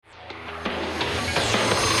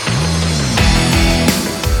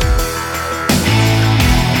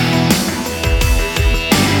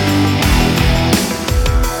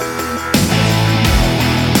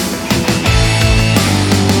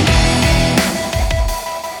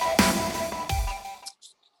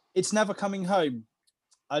It's Never Coming Home,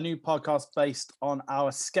 a new podcast based on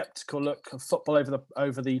our skeptical look of football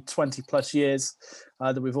over the 20 plus years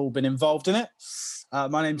that we've all been involved in it.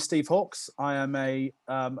 My name's Steve Hawkes. I am a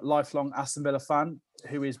lifelong Aston Villa fan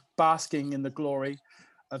who is basking in the glory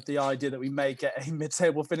of the idea that we may get a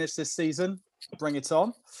mid-table finish this season. Bring it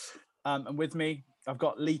on. And with me, I've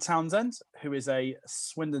got Lee Townsend, who is a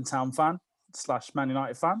Swindon Town fan / Man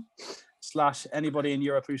United fan / anybody in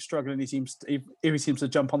Europe who's struggling. He seems to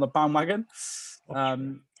jump on the bandwagon.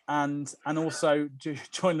 And also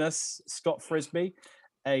join us, Scott Frisby,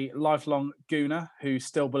 a lifelong Gooner who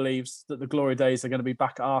still believes that the glory days are going to be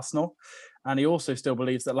back at Arsenal. And he also still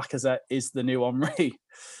believes that Lacazette is the new Henry.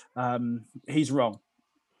 He's wrong.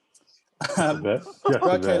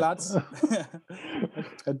 Okay, lads.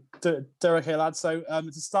 Okay, lads. So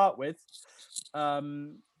to start with,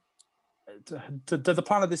 the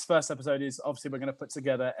plan of this first episode is obviously we're going to put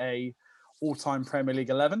together a all-time Premier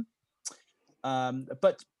League 11.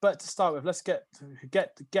 But to start with, let's get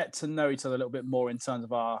to know each other a little bit more in terms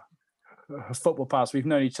of our football past. We've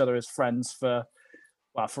known each other as friends for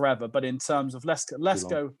forever, but in terms of let's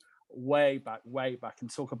go way back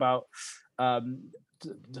and talk about our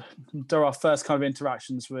first kind of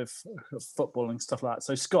interactions with football and stuff like that.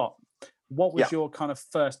 So Scott, what was your kind of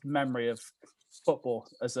first memory of football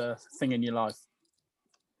as a thing in your life?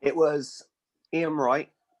 It was Ian Wright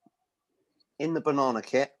in the banana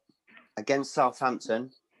kit against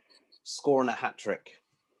Southampton, scoring a hat-trick.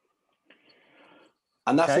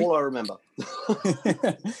 And that's all I remember.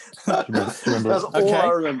 That's all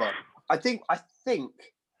I remember. I think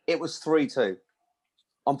it was 3-2.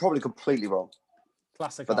 I'm probably completely wrong.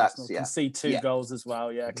 Classic Arsenal. Can see two goals as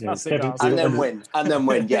well. Yeah, classic Arsenal. And then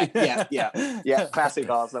win. Yeah. Classic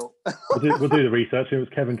Arsenal. We'll do the research. It was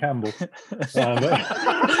Kevin Campbell.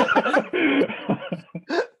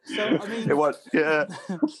 So I mean, it was, yeah.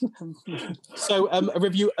 So a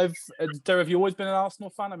review of Derek, have you always been an Arsenal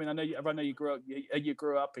fan? I mean, I know you grew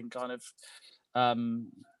up in kind of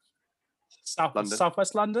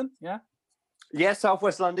Southwest London, yeah. Yeah,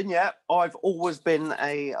 Southwest London. Yeah, I've always been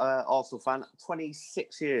a Arsenal fan.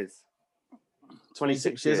 26 years.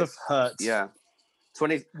 26 years of hurt. Yeah.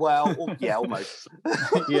 20. Well, yeah, almost.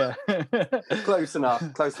 Yeah. Close enough.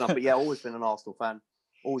 But yeah, always been an Arsenal fan.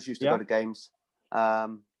 Always used to go to games.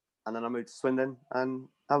 And then I moved to Swindon and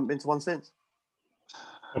haven't been to one since.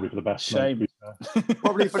 Probably for the best. Shame.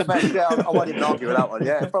 Probably for the best. Yeah, I won't even argue with that one.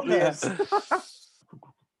 Yeah, it probably is.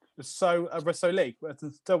 So Lee,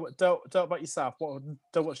 tell about yourself.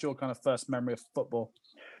 What's your kind of first memory of football?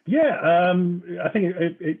 Yeah, I think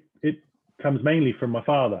it comes mainly from my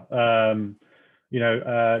father.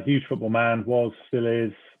 Huge football man, still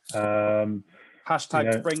is.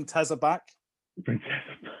 Hashtag bring Tezza back.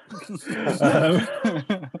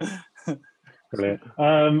 Brilliant.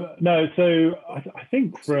 So I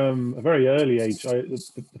think from a very early age,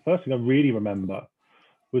 the first thing I really remember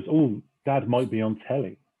was, Dad might be on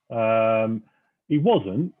telly. He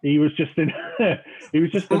wasn't. He was just in. He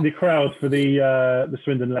was just in the crowd for the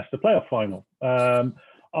Swindon Leicester playoff final. I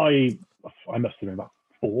must have been about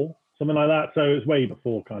 4, something like that. So it was way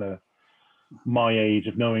before kind of my age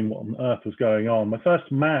of knowing what on earth was going on. My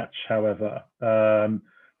first match, however,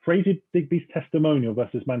 Fraser Digby's testimonial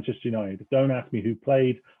versus Manchester United. Don't ask me who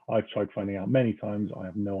played. I've tried finding out many times. I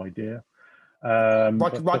have no idea. I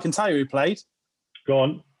can tell you who played. Go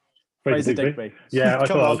on. Fraser Digby. Yeah, I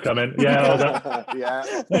thought I was coming. Yeah, I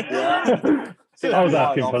was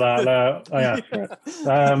asking for that. I asked for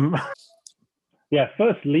it.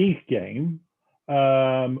 First league game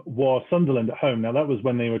was Sunderland at home. Now, that was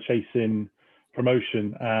when they were chasing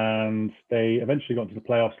promotion and they eventually got into the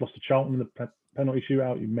playoffs, lost to Charlton in the penalty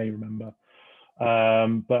shootout, you may remember.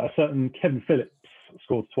 But a certain Kevin Phillips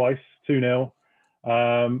scored twice, 2-0.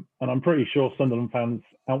 And I'm pretty sure Sunderland fans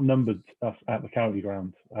outnumbered us at the county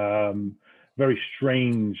ground. Very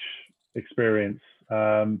strange experience.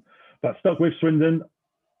 That stuck with Swindon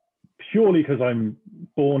purely because I'm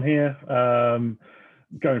born here.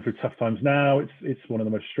 Going through tough times now. It's one of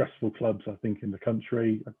the most stressful clubs, I think, in the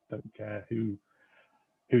country. I don't care who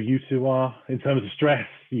you two are in terms of stress.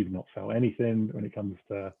 You've not felt anything when it comes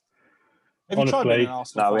to. Have you tried being an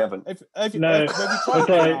Arsenal fan? No, we haven't. Have you tried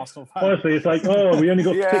being an Arsenal fan? Honestly, it's like, we only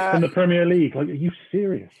got 6 in the Premier League. Like, are you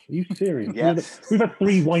serious? Yeah. We've had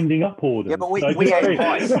 3 winding up orders. Yeah, but we aim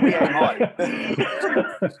high.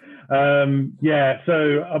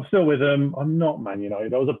 So I'm still with them. I'm not Man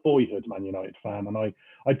United. I was a boyhood Man United fan, and I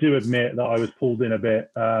do admit that I was pulled in a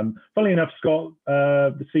bit. Funnily enough, Scott,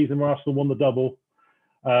 the season where Arsenal won the double,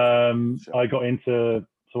 I got into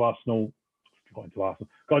Arsenal got into Arsenal,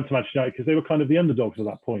 got into Manchester United because they were kind of the underdogs at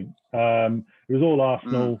that point. It was all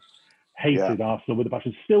Arsenal. Hated Arsenal with a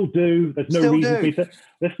passion. Still do. There's no reason for me to.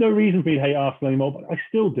 There's no reason for me to hate Arsenal anymore, but I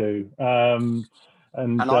still do. And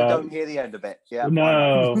I don't hear the end of it. Yeah.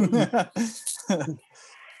 No.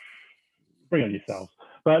 Bring on yourself.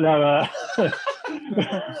 But no.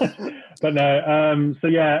 But no. So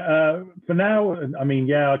yeah. For now, I mean,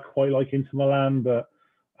 yeah, I quite like Inter Milan, but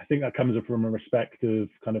I think that comes from a respect of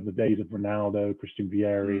kind of the days of Ronaldo, Christian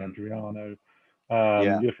Vieri, Adriano.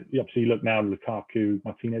 You obviously look now at Lukaku,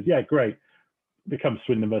 Martinez. Yeah, great. Becomes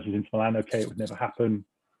Swindon versus Inter Milan. Okay, it would never happen.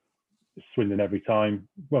 It's Swindon every time.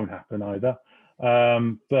 Won't happen either.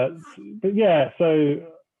 But yeah, so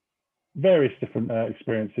various different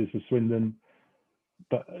experiences with Swindon.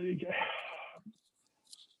 But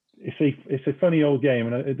it's a funny old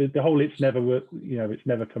game, and the whole it's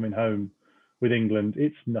never coming home with England.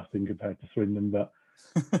 It's nothing compared to Swindon, but.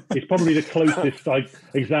 It's probably the closest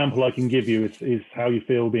example I can give you is how you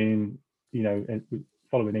feel being,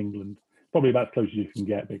 following England. Probably about as close as you can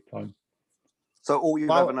get, big time. So all you've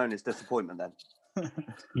ever known is disappointment, then?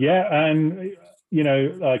 Yeah, and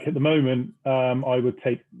like at the moment, I would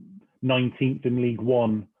take 19th in League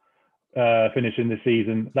One, finishing the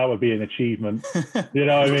season. That would be an achievement. You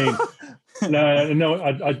know what I mean? No,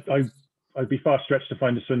 I'd be far stretched to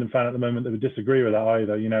find a Swindon fan at the moment that would disagree with that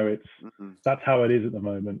either. That's how it is at the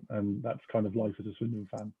moment, and that's kind of life as a Swindon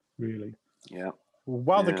fan, really. Yeah.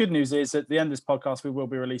 Well, the good news is at the end of this podcast, we will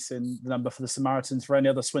be releasing the number for the Samaritans for any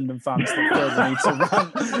other Swindon fans that feel the need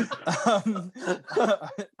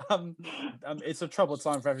to rant. It's a troubled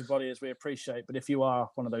time for everybody, as we appreciate. But if you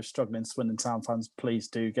are one of those struggling Swindon Town fans, please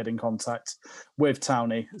do get in contact with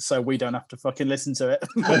Townie so we don't have to fucking listen to it.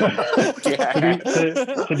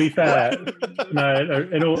 To be fair, no,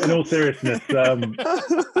 in all seriousness,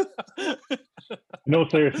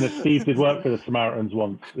 Steve did work for the Samaritans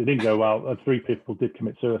once. It didn't go well. 3 people did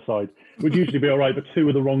commit suicide. It would usually be all right, but 2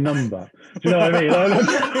 were the wrong number. Do you know what I mean?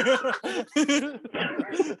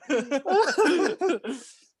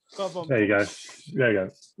 There you go.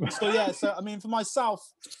 So I mean, for myself,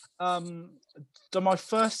 my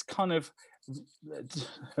first kind of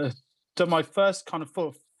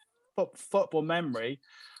football memory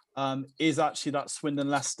is actually that Swindon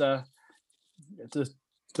Leicester to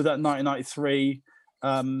that 1993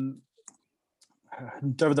 over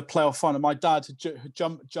the playoff final. My dad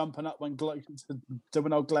jumping up when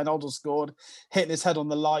old Glenn Hoddle scored, hitting his head on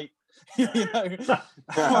the light. I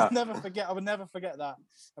would never forget that.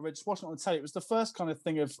 I was just watching it on the telly. It was the first kind of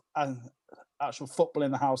thing of actual football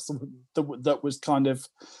in the house that was kind of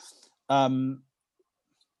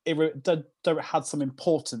it had some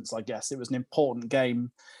importance. I guess it was an important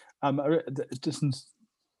game. My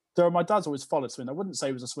dad's always followed Swindon. I wouldn't say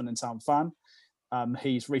he was a Swindon Town fan.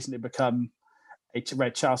 He's recently become a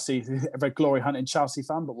red glory hunting Chelsea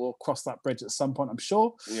fan, but we'll cross that bridge at some point, I'm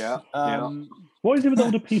sure. Yeah. What is it with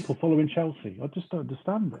older people following Chelsea? I just don't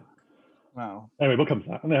understand it. Wow. Anyway, we'll come to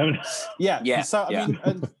that. Yeah. So I mean,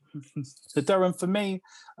 Darren, for me,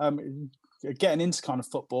 getting into kind of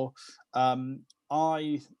football, me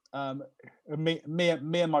and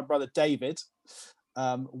my brother David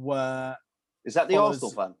were. Is that the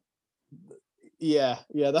Arsenal fan? Yeah,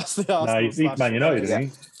 that's the Arsenal. No, he's Man United, isn't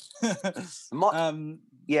he?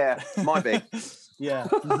 Yeah, might be. Yeah.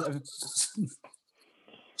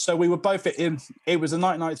 So we were both in. It was a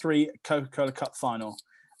 1993 Coca-Cola Cup final,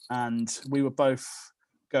 and we were both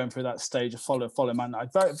going through that stage of follow Man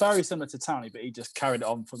United. Very, very similar to Townie, but he just carried it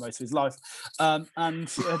on for most of his life.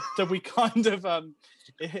 We kind of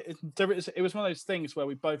it was one of those things where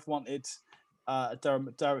we both wanted a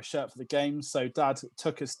Derek shirt for the game. So Dad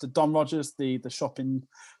took us to Don Rogers, the shop in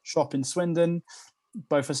Swindon,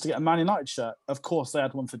 both of us to get a Man United shirt. Of course, they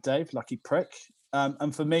had one for Dave, lucky prick.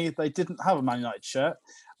 And for me, they didn't have a Man United shirt.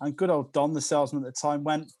 And good old Don, the salesman at the time,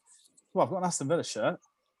 went, "Well, I've got an Aston Villa shirt."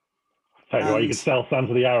 Tell you what, you could sell Sam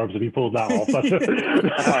to the Arabs if you pulled that off.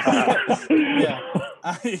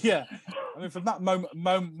 Yeah. I mean, from that moment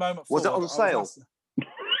was forward, it on sale?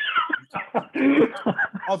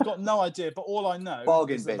 I've got no idea, but all I know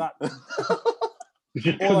bargain bin. You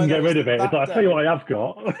just couldn't get rid of it. It's like, I'll tell you what I have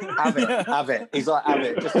got. Have it. He's like, have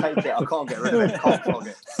it. Just take it. I can't get rid of it. Can't flog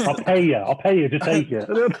it. I'll pay you. Just take it.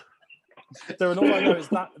 And all I know is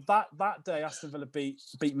that day Aston Villa beat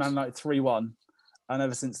Man United 3-1, and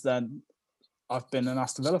ever since then I've been an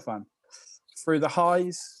Aston Villa fan. Through the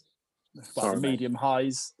highs, medium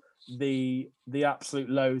highs, the absolute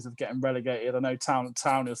lows of getting relegated. I know Town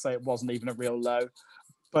will say it wasn't even a real low,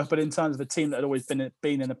 but in terms of a team that had always been in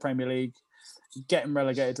the Premier League, getting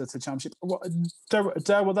relegated to Championship.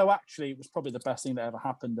 Although actually it was probably the best thing that ever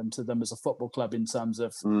happened to them as a football club in terms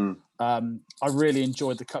of I really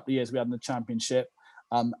enjoyed the couple of years we had in the Championship.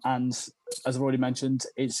 And as I've already mentioned,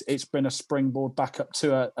 it's been a springboard back up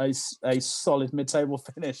to a solid mid-table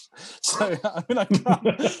finish. So I mean, I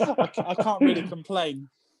can't really complain.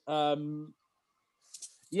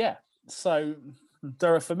 So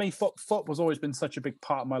for me, football's always been such a big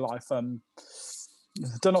part of my life.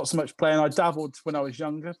 Done not so much playing. I dabbled when I was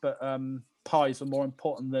younger, but pies were more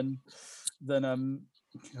important than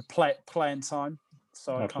playing time.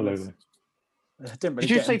 So I Absolutely. didn't really. Did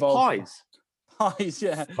you get say involved. Pies? Pies,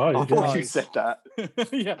 yeah. Pies, I thought you said that.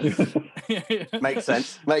 Yeah. Makes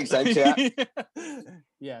sense. Yeah.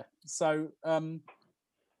 Yeah. So,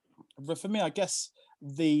 but for me, I guess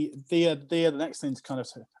the next thing to kind of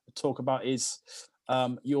talk about is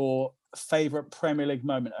your favourite Premier League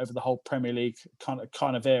moment over the whole Premier League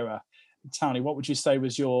kind of era. Townie, what would you say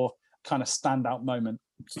was your kind of standout moment?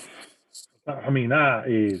 I mean, that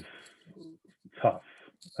is tough.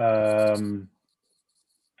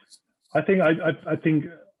 I think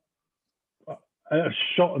a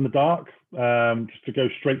shot in the dark, just to go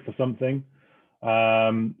straight for something,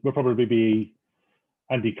 will probably be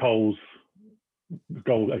Andy Cole's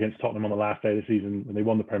goal against Tottenham on the last day of the season when they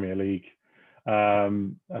won the Premier League.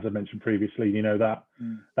 As I mentioned previously, that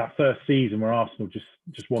first season where Arsenal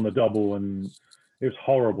just won the double, and it was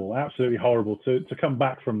horrible, absolutely horrible to come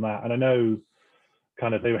back from that. And I know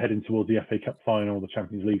kind of they were heading towards the FA Cup final, the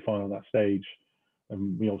Champions League final at that stage,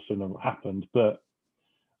 and we also know what happened. But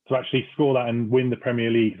to actually score that and win the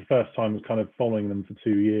Premier League the first time was kind of following them for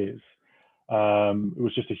 2 years. It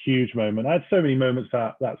was just a huge moment. I had so many moments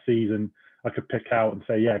that season I could pick out and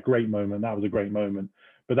say, yeah, great moment. That was a great moment.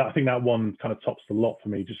 But I think that one kind of tops the lot for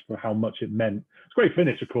me, just for how much it meant. It's a great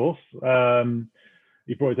finish, of course.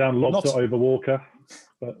 He brought it down, lobbed it over Walker.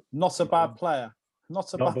 But not a bad player.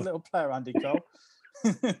 Not a bad little player, Andy Cole.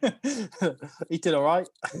 He did all right.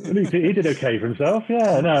 He did okay for himself.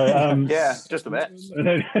 Yeah, no. Yeah, just a bit.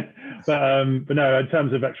 but no, in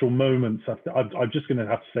terms of actual moments, I'm just going to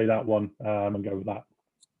have to say that one and go with that.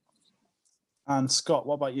 And Scott,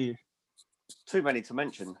 what about you? Too many to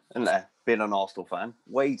mention, isn't there? Being an Arsenal fan,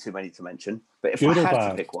 way too many to mention. But if I had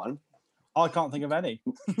to pick one, I can't think of any.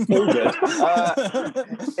 All good.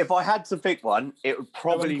 If I had to pick one, it would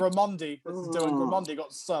probably Gramondi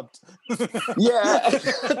got subbed. Yeah,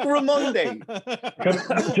 Gramondi.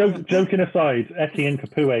 Joking aside, Etienne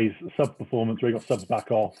Capoe's sub performance where he got subbed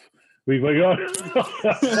back off. We got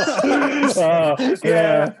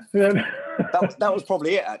yeah. That was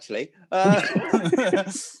probably it actually.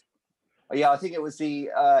 Yeah, I think it was the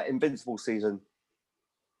Invincible season.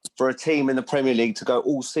 For a team in the Premier League to go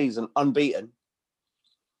all season unbeaten,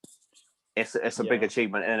 it's a big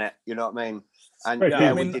achievement, isn't it? You know what I mean? And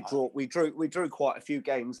we did draw. We drew quite a few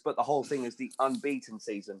games, but the whole thing is the unbeaten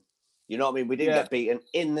season. You know what I mean? We didn't get beaten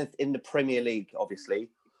in the Premier League, obviously.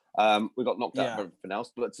 We got knocked out of everything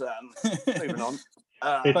else, but moving on.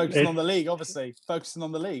 Focusing on the league, obviously. Focusing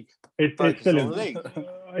on the league. It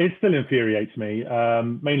still infuriates me,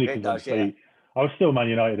 mainly because obviously I was still Man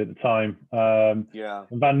United at the time. And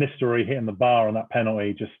Van Nistelrooy hitting the bar on that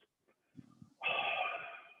penalty just.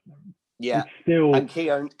 Yeah. Still. And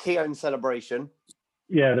Keown celebration.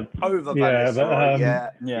 Yeah. Over Van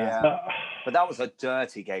Nistelrooy. But that was a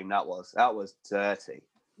dirty game. That was dirty.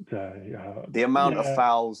 The amount of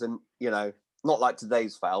fouls, and not like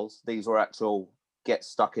today's fouls. These were actual get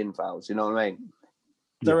stuck in fouls. You know what I mean?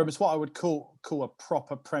 Durham is what I would call a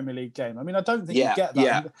proper Premier League game. I mean, I don't think you get that.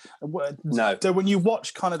 Yeah. No. So when you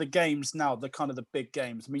watch kind of the games now, the kind of the big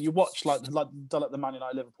games. I mean, you watch like the Man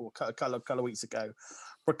United Liverpool a couple of weeks ago,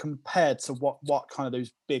 but compared to what kind of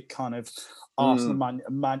those big kind of Arsenal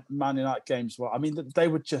Man United games were, I mean, they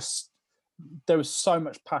were just. There was so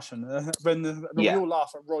much passion. We all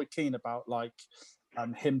laugh at Roy Keane about like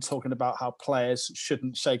him talking about how players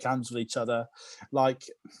shouldn't shake hands with each other. Like,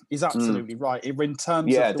 he's absolutely right. In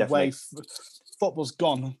terms of the way football's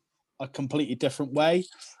gone a completely different way,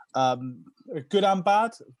 good and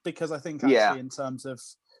bad, because I think actually in terms of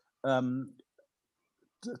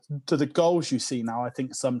to the goals you see now, I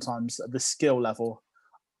think sometimes the skill level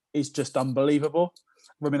is just unbelievable.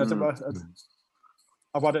 I mean, I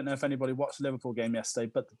don't know if anybody watched the Liverpool game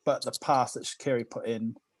yesterday, but the pass that Shaqiri put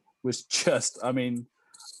in was just, I mean,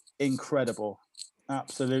 incredible.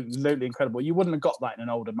 Absolutely incredible. You wouldn't have got that in an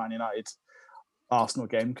older Man United Arsenal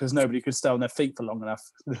game because nobody could stay on their feet for long enough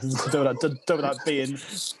without being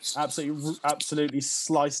absolutely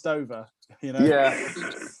sliced over. Yeah.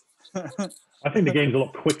 I think the game's a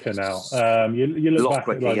lot quicker now. You look a lot back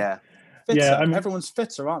quicker, at fitter. I mean, everyone's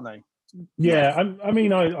fitter, aren't they? Yeah, I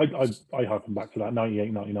mean, I harken back to that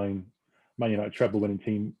 98-99 Man United treble-winning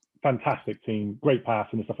team. Fantastic team, great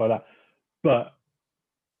passing and stuff like that. But,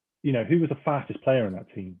 you know, who was the fastest player in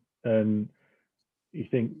that team? And you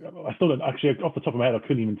think, I still don't, actually, off the top of my head, I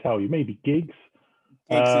couldn't even tell you. Maybe Giggs?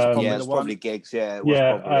 It's probably Giggs, yeah. It was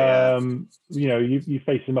probably, you know, you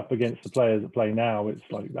face him up against the players that play now, it's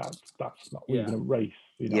like, that's not even a race,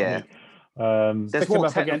 you know what I mean? There's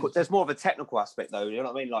more of a technical aspect though, you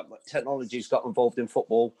know what I mean? Like technology's got involved in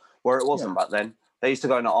football where it wasn't back then. They used to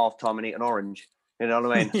go in at half time and eat an orange. You know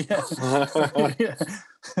what I mean?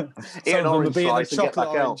 Eat an orange slice and get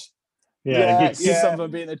back out. Some of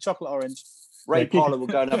them being a chocolate orange. Ray Parlour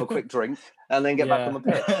would go and have a quick drink and then get back on the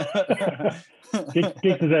pitch.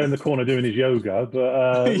 Giggs is there in the corner doing his yoga, but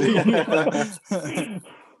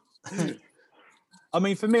I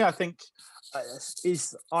mean, for me, I think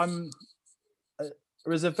as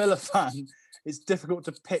a Villa fan, it's difficult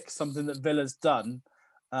to pick something that Villa's done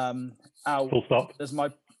out. Full stop. As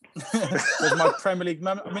my Premier League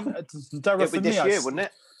moment. I mean, It'll be this year, wouldn't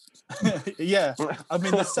it? Yeah, I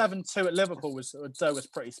mean the 7-2 at Liverpool was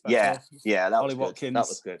pretty special. Yeah, that Ollie was Watkins. Good. That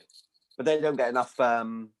was good. But they don't get enough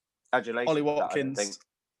adulation.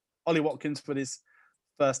 Ollie Watkins with his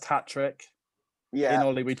first hat trick. Yeah, in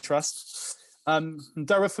Ollie we trust.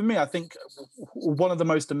 Dara, for me, I think one of the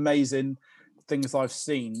most amazing things I've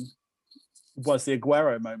seen was the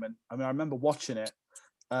Aguero moment. I mean, I remember watching it,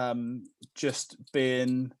 to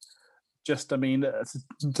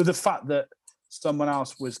the fact that someone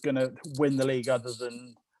else was going to win the league other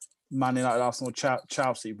than Man United, Arsenal,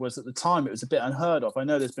 Chelsea was at the time, it was a bit unheard of. I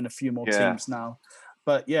know there's been a few more teams now,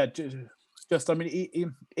 but yeah, I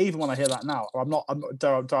mean, even when I hear that now, I'm not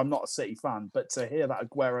a City fan, but to hear that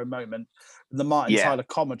Aguero moment, the Martin Tyler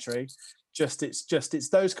commentary, it's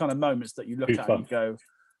those kind of moments that you look at and you go,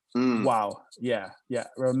 wow,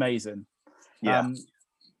 we're amazing.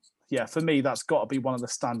 For me, that's got to be one of the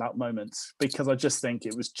standout moments because I just think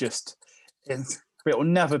it was it will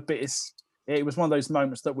never be. It was one of those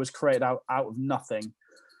moments that was created out of nothing.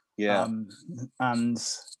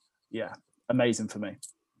 Amazing for me.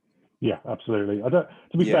 Yeah, absolutely. To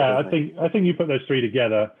be fair, definitely. I think you put those three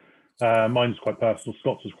together. Mine's quite personal.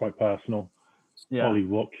 Scott's was quite personal. Yeah. Ollie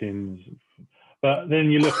Watkins. But then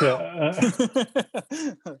you look at.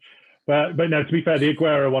 But no, to be fair, the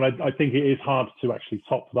Aguero one, I think it is hard to actually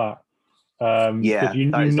top that. Because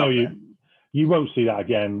you won't see that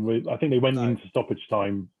again. I think they went into stoppage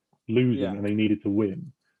time losing and they needed to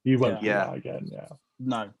win. You won't see that again. Yeah.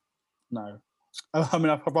 No. I mean,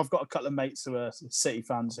 I've got a couple of mates who are City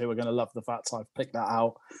fans who are going to love the fact I've picked that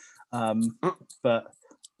out. But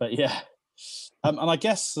yeah. And I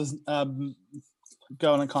guess going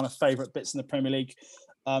on kind of favourite bits in the Premier League,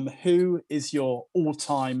 who is your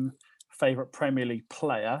all-time favourite Premier League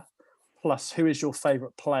player? Plus, who is your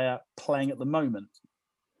favourite player playing at the moment?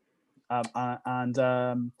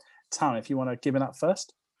 Town, if you want to give it that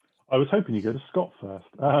first. I was hoping you go to Scott first.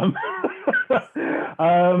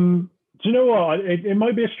 Do you know what? It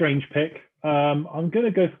might be a strange pick. I'm going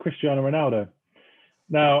to go for Cristiano Ronaldo.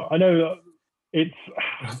 Now, I know it's...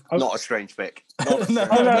 Not a strange pick. Not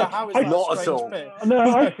at all. No,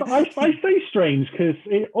 I say strange because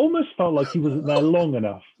it almost felt like he wasn't there long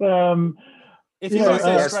enough. If you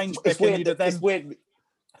say a strange pick, it's weird.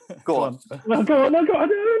 Go on. No, go on. No, go on.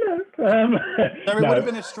 No, it would have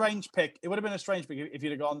been a strange pick. It would have been a strange pick if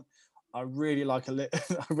you'd have gone, I really like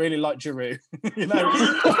Giroud. You know,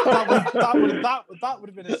 that would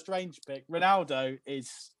have been a strange pick. Ronaldo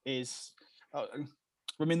is. I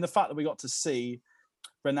mean, the fact that we got to see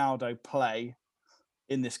Ronaldo play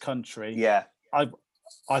in this country, I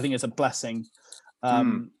think it's a blessing.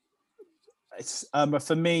 It's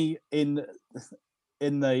for me in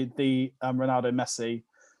the Ronaldo Messi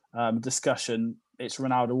discussion, it's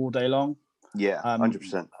Ronaldo all day long.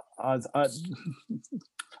 100%.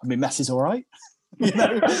 I mean, Messi's all right. You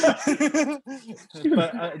know? But,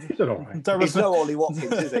 he's all right. He's no Ollie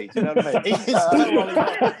Watkins, is he? Do you know what I mean? He's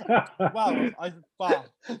no Ollie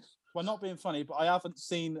Watkins. Well, not being funny, but I haven't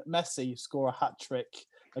seen Messi score a hat trick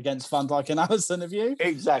against Van Dijk and Alisson. Have you?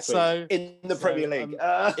 Exactly. So in the Premier League.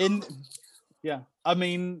 I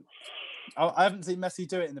mean, I haven't seen Messi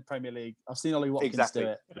do it in the Premier League. I've seen Ollie Watkins do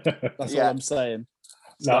it. That's all I'm saying.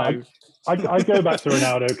 No, I go back to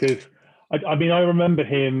Ronaldo because I mean I remember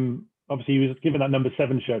him. Obviously, he was given that number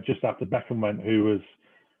 7 shirt just after Beckham went, who was,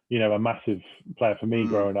 you know, a massive player for me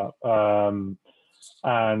growing up.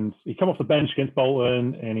 And he come off the bench against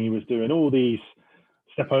Bolton, and he was doing all these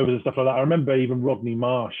step overs and stuff like that. I remember even Rodney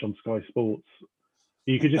Marsh on Sky Sports.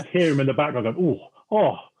 You could just hear him in the background going,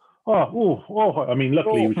 oh. I mean,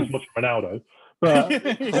 luckily he was just watching Ronaldo, But,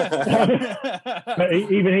 but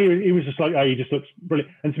even he was just like, oh, he just looks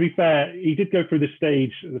brilliant. And to be fair, he did go through this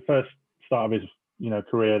stage, the first start of his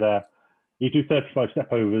career there. He do 35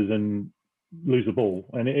 step overs and lose the ball,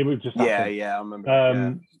 and it would just happen. Yeah, I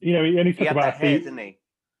remember. He only took about the hair, didn't he?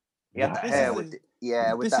 He had the hair with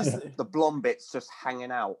the blonde bits just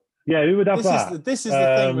hanging out. Yeah, who would have that? This is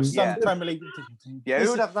the thing with some Premier League. Yeah, who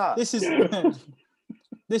would have that? This is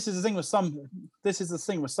the thing with some. This is the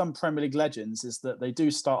thing with some Premier League legends is that they do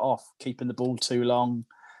start off keeping the ball too long,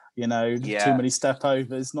 too many step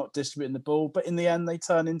overs, not distributing the ball, but in the end they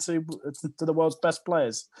turn into the world's best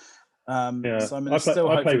players. So I'm going to still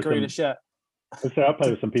hope for Grealish yet. I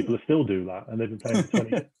play with some people who still do that, and they've been playing for 20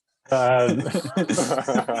 years.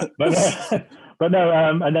 But no,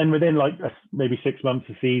 and then within maybe 6 months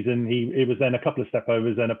a season, it was then a couple of step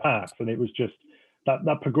overs and a pass, and it was just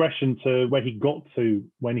that progression to where he got to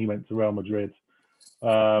when he went to Real Madrid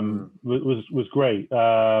was great.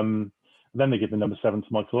 Then they give the number 7 to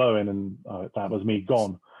Michael Owen, and that was me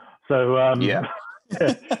gone. So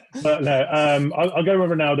but no, I'll go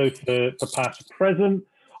with Ronaldo for past. Present,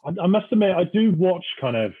 I must admit, I do watch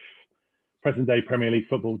kind of present day Premier League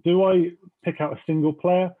football. Do I pick out a single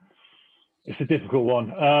player? It's a difficult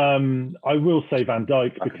one. I will say Van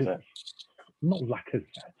Dijk because not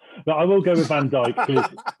Lacazette, but I will go with Van Dijk because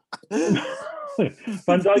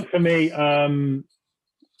Van Dijk for me.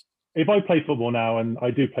 If I play football now, and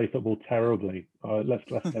I do play football terribly, let's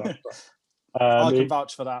get that straight. I can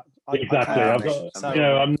vouch for that. Exactly.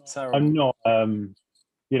 I'm not.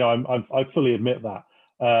 I fully admit that.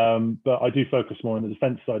 But I do focus more on the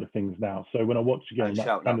defence side of things now. So when I watch a game,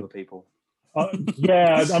 shout out to people. I'm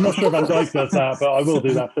not sure Van Dijk does that, but I will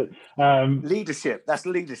do that too. Leadership. That's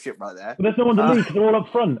leadership right there. But there's no one to lead because they're all up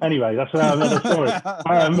front. Anyway, that's another story.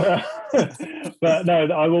 But no,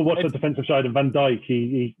 I will watch the defensive side. And Van Dijk,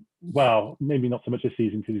 he maybe not so much this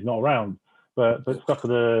season because he's not around, but stuff for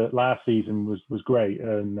the last season was great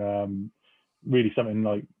and really something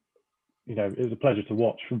like, it was a pleasure to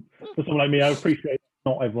watch. For someone like me, I appreciate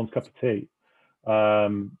not everyone's cup of tea.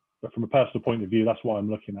 But from a personal point of view, that's what I'm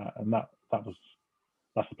looking at, and that's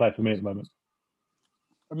the player for me at the moment.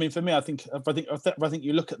 I mean, for me, I think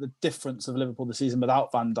you look at the difference of Liverpool this season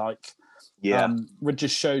without Van Dijk. It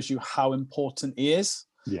just shows you how important he is.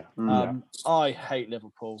 I hate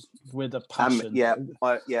Liverpool with a passion. I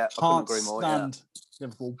couldn't agree more. Stand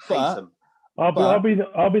Liverpool, but I'll be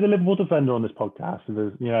the Liverpool defender on this podcast.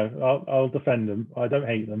 I'll defend them. I don't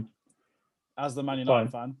hate them. As the Man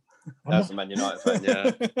United fan. As the Man United fan,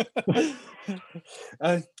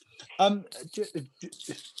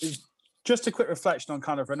 just a quick reflection on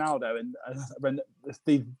kind of Ronaldo and when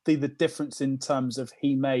the difference in terms of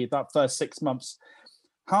he made that first 6 months.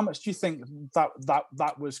 How much do you think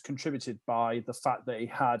that was contributed by the fact that he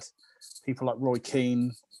had people like Roy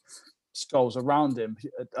Keane, Scholes around him?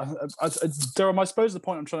 Durham, I suppose the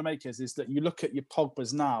point I'm trying to make is that you look at your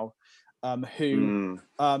Pogbas now, who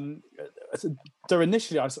they're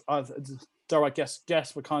initially, I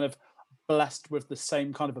guess were kind of blessed with the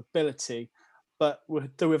same kind of ability, but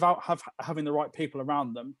without having the right people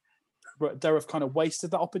around them, they have kind of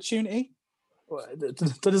wasted that opportunity.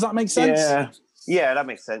 Does that make sense? Yeah, that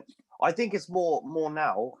makes sense. I think it's more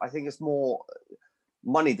now. I think it's more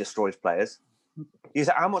money destroys players. You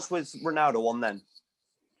say, how much was Ronaldo on then?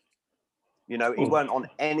 He weren't on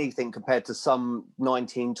anything compared to some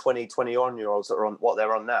 19, 20, 21-year-olds that are on what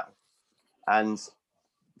they're on now. And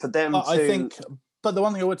for them I think, but the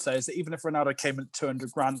one thing I would say is that even if Ronaldo came at 200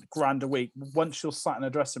 grand a week, once you're sat in a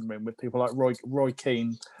dressing room with people like Roy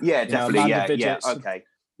Keane, definitely, Vidgets, okay,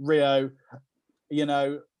 Rio,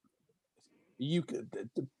 you've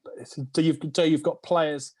got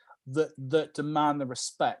players that demand the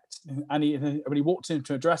respect, and when he walked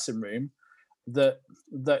into a dressing room, that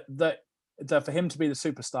for him to be the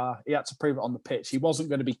superstar, he had to prove it on the pitch. He wasn't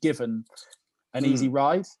going to be given an easy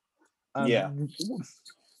ride.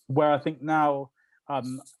 Where I think now, I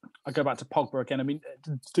go back to Pogba again. I mean,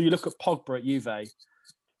 do you look at Pogba at Juve?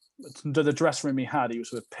 The dressing room he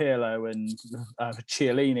was with Pirlo and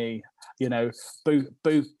Chiellini,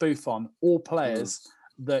 Buffon, all players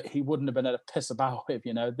that he wouldn't have been able to piss about with.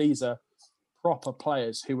 These are proper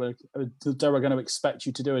players they were going to expect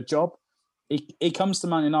you to do a job. He comes to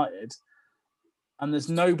Man United, and there's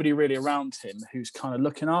nobody really around him who's kind of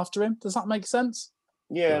looking after him. Does that make sense?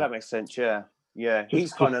 Yeah, that makes sense. Yeah.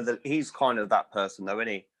 He's kind of that person, though,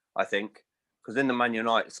 isn't he? I think, because in the Man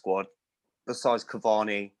United squad, besides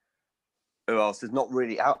Cavani, who else is not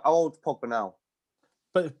really? How old's Pogba now?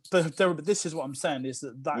 But this is what I'm saying is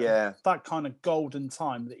that kind of golden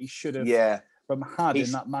time that he should have had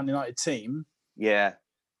in that Man United team. Yeah.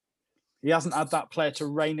 he hasn't had that player to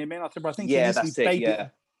rein him in. I think he needs to be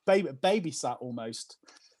babysat almost.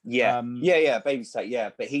 Yeah, babysat. Yeah,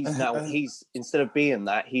 but he's instead of being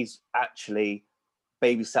that, he's actually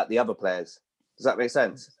babysat the other players. Does that make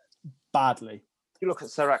sense? Badly. You look at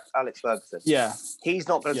Sir Alex Ferguson. Yeah, he's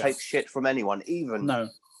not going to take shit from anyone, even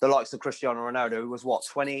the likes of Cristiano Ronaldo, who was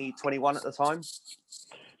 21 at the time.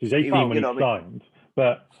 He's 18 when he signed.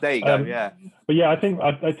 But there you go. Yeah. But yeah, I think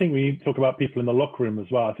we talk about people in the locker room as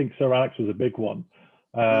well. I think Sir Alex was a big one.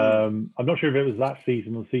 I'm not sure if it was that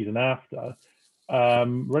season or the season after.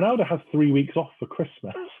 Ronaldo has 3 weeks off for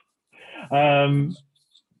Christmas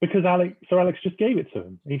because Sir Alex just gave it to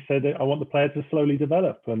him. He said, "I want the player to slowly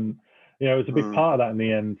develop," and it was a big part of that in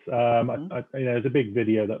the end. There's a big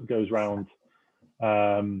video that goes round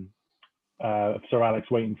of Sir Alex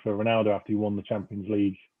waiting for Ronaldo after he won the Champions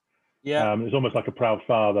League. Yeah, it was almost like a proud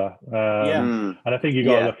father. And I think you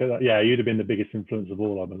got to look at that. Yeah, you'd have been the biggest influence of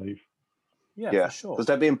all, I believe. Yeah, for sure. Because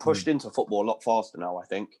they're being pushed into football a lot faster now, I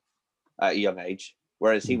think, at a young age.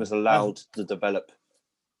 Whereas he was allowed to develop,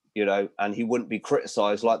 and he wouldn't be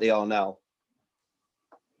criticised like they are now.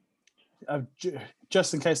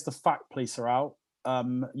 Just in case the fact police are out,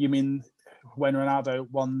 you mean when Ronaldo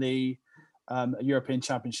won the European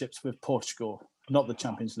Championships with Portugal, not the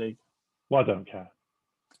Champions League? Well, I don't care.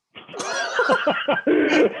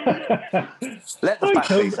 Let the fact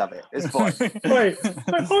police have it. It's fine. Wait,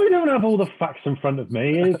 I don't have all the facts in front of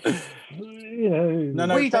me. It's,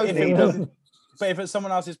 No. We don't. But if it's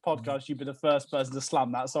someone else's podcast, you'd be the first person to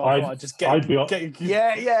slam that. So I thought I'd just get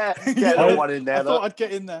that one in there. I thought I'd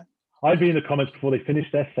get in there. I'd be in the comments before they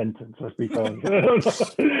finish their sentence. Let's be fair.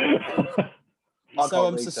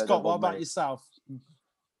 So, Scott, what about yourself?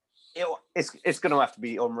 It's going to have to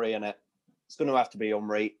be Henry, innit? It's going to have to be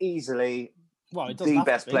Henry. Easily the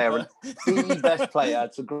best player, the best player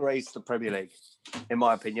to grace the Premier League, in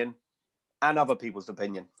my opinion, and other people's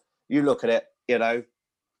opinion. You look at it,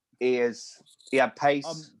 he had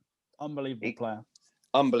pace. Unbelievable player.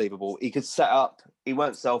 Unbelievable. He could set up. He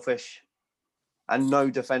weren't selfish. And no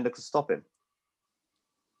defender could stop him.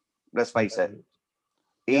 Let's face it.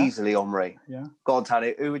 Easily Henry. Yeah. Go on,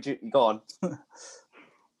 Taddy. Who would you... Go on.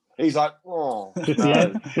 He's like, just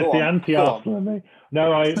the anti-Arsenal in me.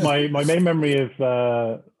 No, my main memory of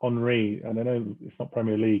Henry, and I know it's not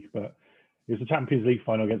Premier League, but it was the Champions League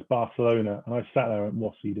final against Barcelona, and I sat there and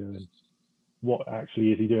what's he doing? What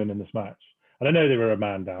actually is he doing in this match? And I know they were a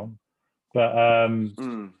man down, but I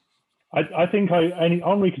think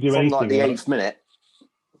Henry could do anything. From like the 8th minute.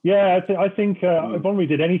 Yeah, I think if Henry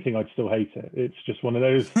did anything, I'd still hate it. It's just one of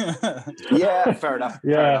those. Yeah, fair enough.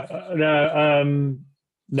 Yeah,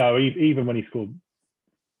 no, even when he scored,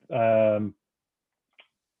 did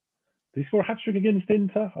he score a hat-trick against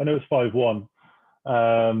Inter? I know it's 5-1.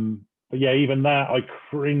 But yeah, even that, I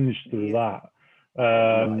cringed through that.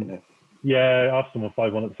 Yeah, Arsenal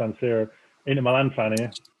won 5-1 at the San Siro. Inter Milan fan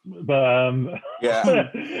here. But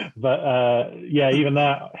even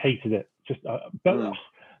that, hated it. But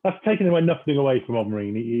that's taking nothing away from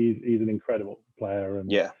Henry. He's an incredible player. And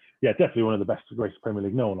definitely one of the best to grace the Premier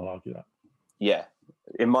League. No one will argue that. Yeah.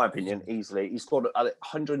 In my opinion, easily. He scored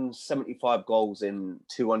 175 goals in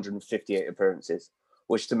 258 appearances,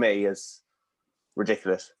 which to me is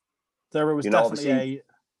ridiculous. There was definitely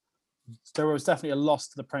a loss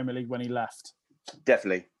to the Premier League when he left.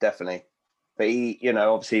 Definitely. But he,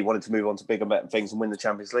 obviously wanted to move on to bigger better things and win the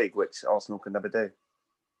Champions League, which Arsenal could never do.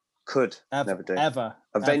 Never do.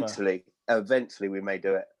 Eventually, we may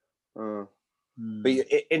do it. But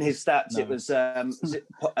in his stats, it was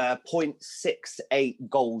 0.68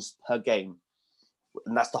 goals per game,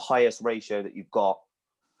 and that's the highest ratio that you've got.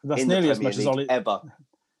 That's nearly as much as Ollie ever.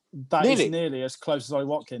 That is nearly as close as Ollie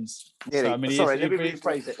Watkins. Nearly. So, let me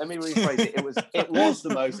rephrase it. It was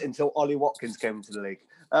the most until Ollie Watkins came into the league.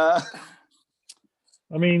 I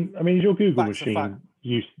mean, is your Google machine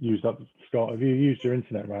used up, Scott? Have you used your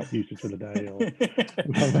internet used it for the day? Or...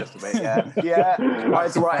 Just a bit, yeah. I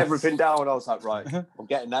had to write everything down, and I was like, right, I'm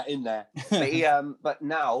getting that in there. But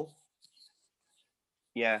now,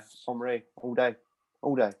 Henry all day.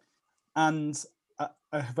 And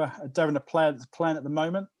Darren, a player that's playing at the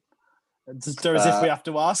moment. As if we have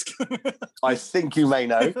to ask. I think you may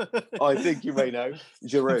know.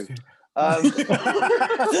 Giroud.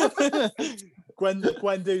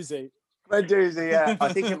 Guendouzi. Yeah.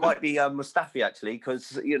 I think it might be Mustafi actually,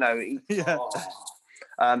 because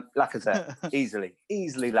Lacazette, easily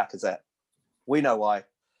Lacazette. We know why.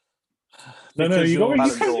 No, you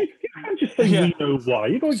can't just say we know why.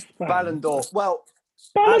 You got Ballon d'Or. Well,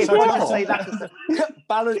 if I can say Lacazette,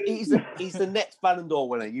 he's the next Ballon d'Or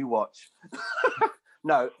winner. You watch.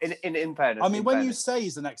 No. In fairness, I mean, when you say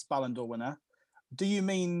he's the next Ballon d'Or winner, do you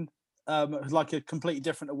mean like a completely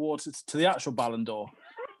different award to the actual Ballon d'Or?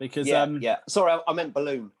 Because yeah. Sorry, I meant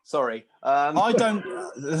balloon. Sorry. I don't.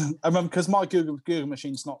 Because my Google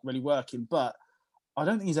machine's not really working, but I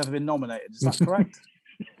don't think he's ever been nominated. Is that correct?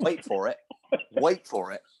 Wait for it.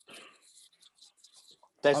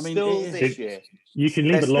 There's still this year. You can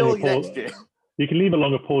leave it longer pause. You can leave a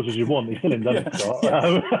longer pause as you want. He's still in, doesn't Scott?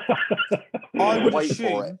 I would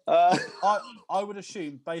assume. I would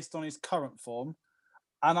assume, based on his current form,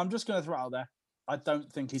 and I'm just going to throw it out there, I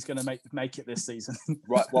don't think he's going to make it this season.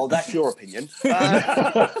 Right. Well, that's your opinion.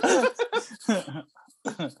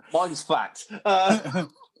 Mine's fact. I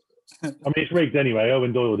mean, it's rigged anyway.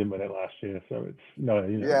 Owen Doyle didn't win it last year, so it's no.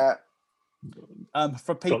 You know. Yeah.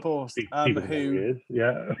 For people who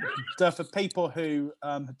for people who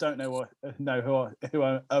don't know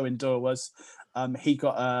who Owen Doyle was, he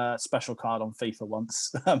got a special card on FIFA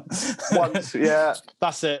once. Yeah.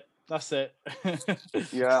 That's it.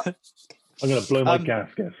 Yeah. I'm going to blow my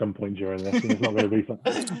gasket at some point during this, and it's not going to be fun.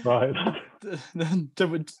 Right.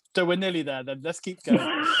 We're nearly there. Then let's keep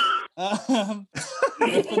going.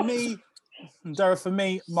 For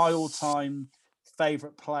me, my all-time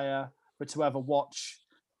favourite player to ever watch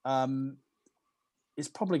is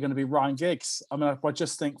probably going to be Ryan Giggs. I mean, I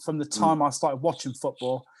just think from the time I started watching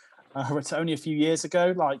football, it's only a few years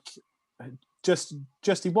ago, like just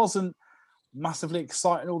he wasn't massively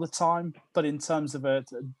exciting all the time, but in terms of a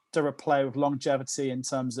player with longevity, in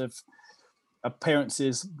terms of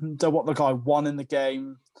appearances, what the guy won in the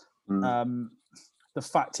game, the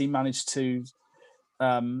fact he managed to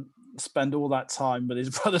spend all that time with his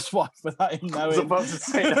brother's wife without him knowing. I was about to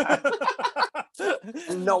say that.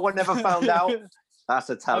 No one ever found out. That's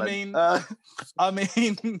a talent. I mean,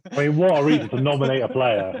 what a reason to nominate a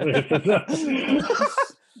player.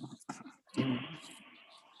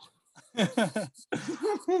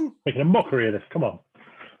 Making a mockery of this. Come on.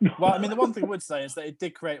 Well, I mean, the one thing I would say is that it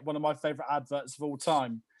did create one of my favourite adverts of all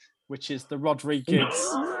time, which is the Rodri Giggs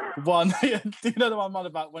one. Do you know the one I'm on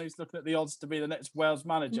about when he's looking at the odds to be the next Wales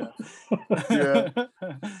manager? Yeah.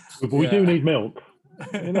 But we do need milk.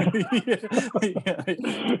 Yeah.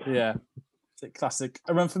 It's a classic.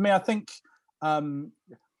 And for me, I think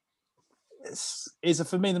is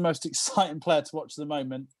for me the most exciting player to watch at the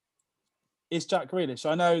moment is Jack Grealish.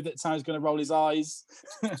 I know that Sam's going to roll his eyes,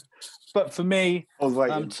 but for me,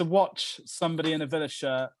 to watch somebody in a Villa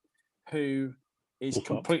shirt who is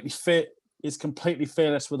completely fit, is completely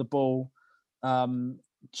fearless with the ball,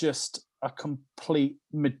 just a complete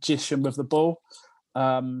magician with the ball.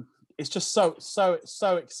 It's just so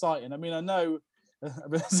exciting. I mean, I know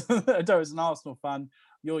as an Arsenal fan,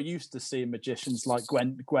 you're used to seeing magicians like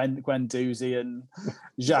Gwen Doozy and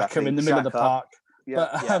Xhaka in the middle of the park.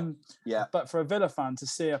 But for a Villa fan to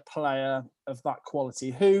see a player of that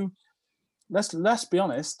quality, who, let's be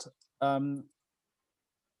honest,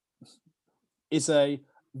 is a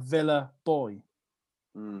Villa boy.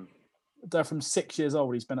 They're from 6 years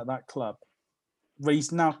old. He's been at that club.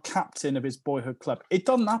 He's now captain of his boyhood club. It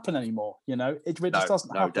doesn't happen anymore, you know. It just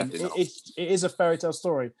doesn't happen. It is a fairy tale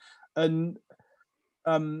story, and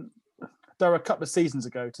there were a couple of seasons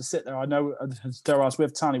ago to sit there. I know I was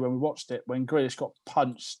with Tani when we watched it when Grealish got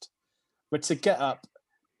punched, but to get up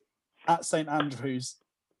at St Andrews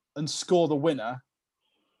and score the winner,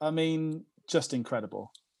 I mean, just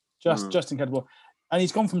incredible, just incredible. And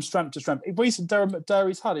he's gone from strength to strength. He's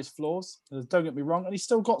had his flaws. Don't get me wrong, and he's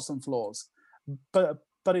still got some flaws. But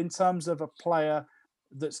in terms of a player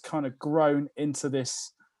that's kind of grown into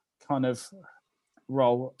this kind of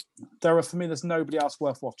role, for me, there's nobody else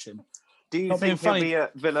worth watching. Do you think he'll be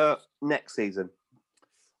at Villa next season?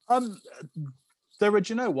 Do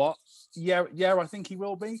you know what? Yeah, I think he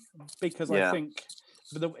will be, because I think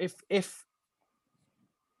if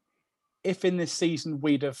in this season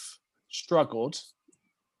we'd have struggled,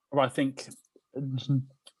 or I think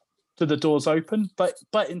the doors open.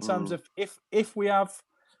 But in terms of if we have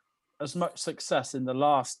as much success in the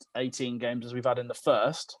last 18 games as we've had in the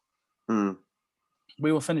first,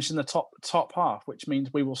 we will finish in the top half, which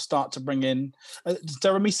means we will start to bring in.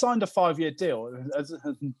 Jeremy signed a 5-year deal.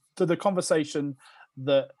 The conversation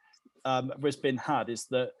that Brisbane had is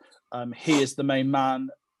that he is the main man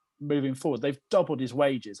moving forward. They've doubled his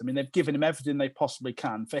wages. I mean, they've given him everything they possibly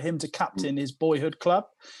can for him to captain his boyhood club.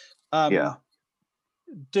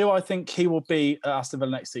 Do I think he will be at Aston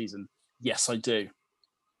Villa next season? Yes, I do.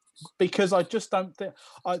 Because I just don't think...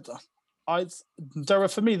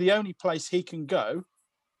 for me, the only place he can go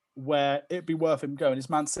where it'd be worth him going is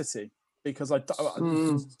Man City. Because I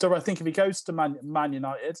think if he goes to Man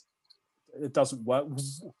United, it doesn't work.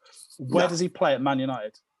 Where does he play at Man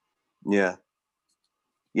United? Yeah,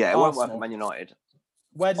 it won't work at Man United.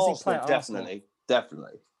 Where does he play at Arsenal?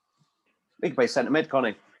 Definitely. He can play centre mid, can't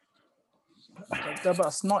he?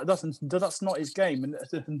 That's not his game. And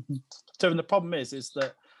so the problem is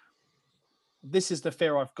that this is the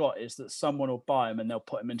fear I've got, is that someone will buy him and they'll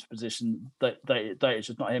put him into a position that it's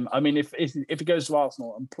just not him. I mean, if he goes to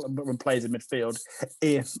Arsenal and plays in midfield,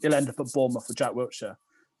 he'll end up at Bournemouth with Jack Wilshere,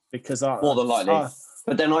 because more than likely.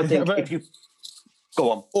 But then I think if you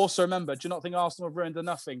go on. Also, remember, do you not think Arsenal have ruined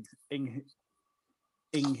enough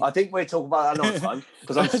I think we're talking about that another time,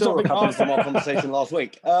 because I'm still recovering from our conversation last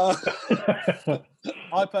week. I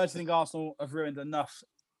personally think Arsenal have ruined enough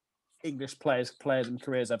English players and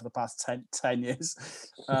careers over the past 10 years.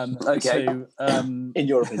 Okay. In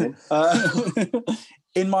your opinion?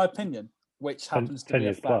 In my opinion, which happens to be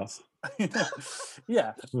a fact.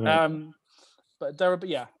 Yeah. But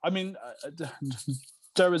yeah, I mean,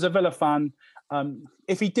 Joe is a Villa fan.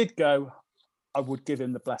 If he did go, I would give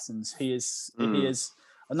him the blessings. He is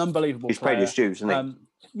an unbelievable player. He's paid his dues, isn't he?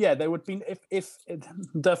 Yeah, there would be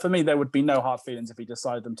for me, there would be no hard feelings if he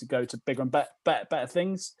decided them to go to bigger and better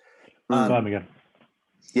things. Birmingham.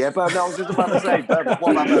 Yeah, but I was just about to say,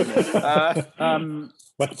 what about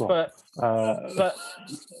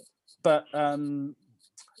Birmingham?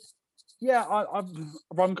 Yeah,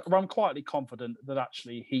 I'm quietly confident that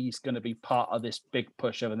actually he's going to be part of this big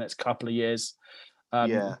push over the next couple of years.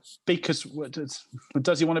 Because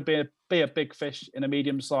does he want to be a big fish in a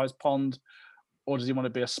medium-sized pond, or does he want to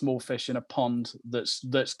be a small fish in a pond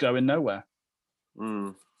that's going nowhere?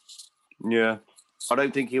 Yeah, I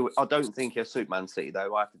don't think he'll suit Man City,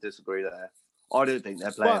 though. I have to disagree there. I don't think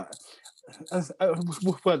they're playing.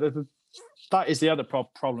 Well, that is the other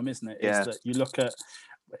problem, isn't it? Yeah. Is that you look at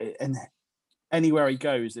and anywhere he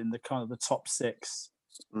goes in the kind of the top six.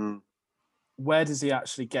 Where does he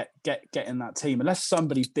actually get in that team? Unless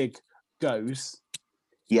somebody big goes,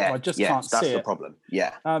 I just can't see it. That's the problem.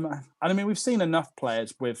 Yeah, and I mean, we've seen enough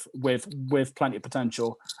players with plenty of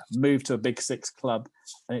potential move to a big six club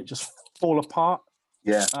and it just fall apart.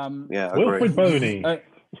 Yeah, I agree. Wilfred Boney,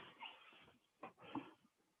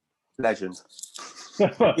 legend.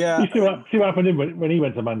 Yeah, you see what happened when he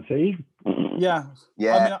went to Man City. Yeah.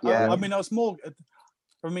 I mean, I was more.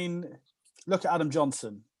 I mean, look at Adam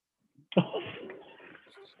Johnson.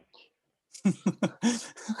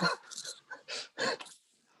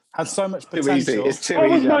 Had so much potential. Too easy. It's too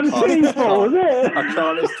easy. I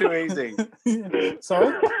can't. It's too easy.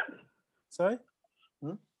 Sorry.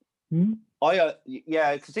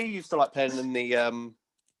 Because he used to like playing in the.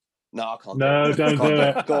 No, I can't. No, don't do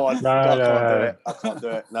it. Go on. I can't do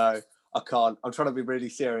it. No, I can't. I'm trying to be really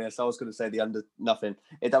serious. I was going to say the under nothing.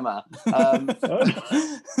 It doesn't matter.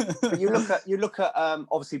 But you look at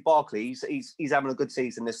obviously Barkley. He's having a good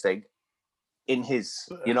season this thing. In his,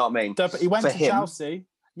 you know what I mean. He went to Chelsea.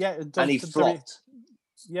 Yeah, and he flopped.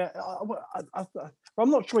 Yeah,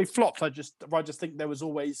 I'm not sure he flopped. I just think there was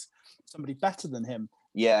always somebody better than him.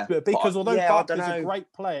 Yeah, because although Barkley's a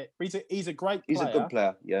great player, he's a great player. He's a good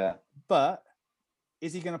player. Yeah, but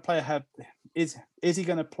is he going to play ahead? Is he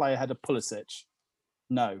going to play ahead of Pulisic?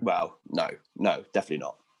 No. Well, no, definitely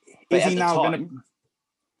not. Is he now going to?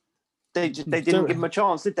 They didn't give him a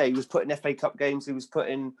chance, did they? He was put in FA Cup games. He was put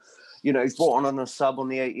in, he's brought on a sub on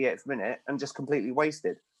the 88th minute and just completely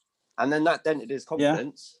wasted. And then that dented his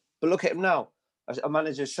confidence. Yeah. But look at him now. A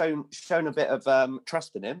manager's shown a bit of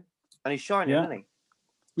trust in him, and he's shining, isn't he?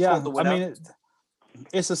 Yeah, I mean,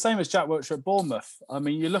 it's the same as Jack Wilshere at Bournemouth. I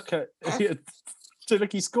mean, you look at he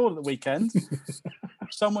scored at the weekend.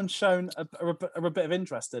 Someone's shown a bit of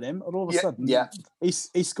interest in him, and all of a sudden, he's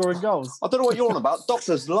scoring goals. I don't know what you're on about.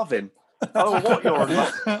 Doctors love him. I don't know what you're on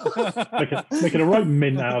about. Making a right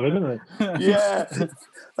mint out of him, isn't it? Yeah.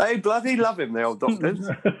 They bloody love him, the old doctors.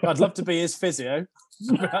 I'd love to be his physio.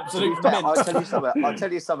 Absolute mint. I'll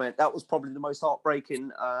tell you something. That was probably the most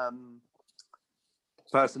heartbreaking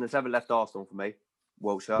person that's ever left Arsenal for me.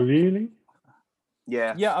 Wilshere. Really?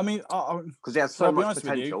 Yeah. Yeah, I mean, because he has so much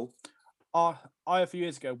potential. I a few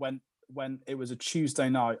years ago when it was a Tuesday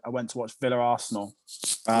night, I went to watch Villa Arsenal,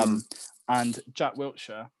 and Jack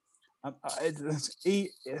Wilshere. I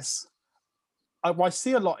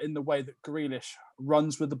see a lot in the way that Grealish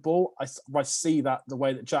runs with the ball. I see that the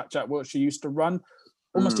way that Jack Wilshere used to run.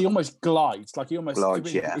 He almost glides, like he almost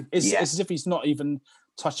glides. It's as if he's not even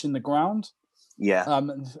touching the ground. Yeah.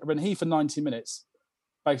 When he for 90 minutes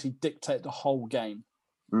basically dictated the whole game.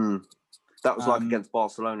 That was like against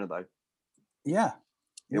Barcelona, though. Yeah.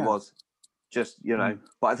 It was. Just, but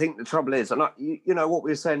I think the trouble is, and what we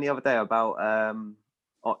were saying the other day about, and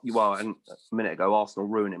a minute ago, Arsenal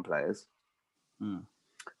ruining players.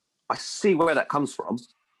 I see where that comes from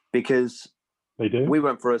because they do. We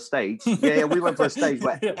went for a stage. Yeah, we went for a stage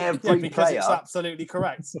where every player. It's absolutely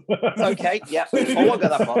correct. Okay, yeah, I won't go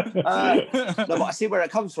that far. No, but I see where it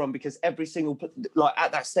comes from because every single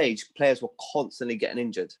at that stage, players were constantly getting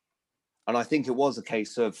injured, and I think it was a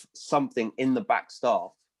case of something in the back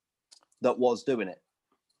staff that was doing it.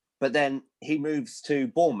 But then he moves to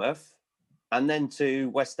Bournemouth and then to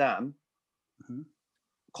West Ham,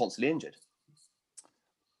 constantly injured.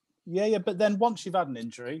 Yeah. But then once you've had an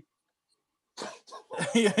injury,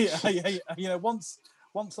 once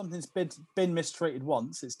something's been mistreated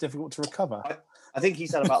once, it's difficult to recover. I think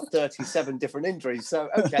he's had about 37 different injuries.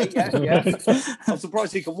 So okay, yeah. I'm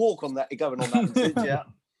surprised he can walk on that, going on that vintage, yeah.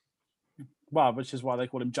 Well, which is why they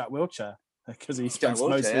call him Jack Wheelchair, because he spends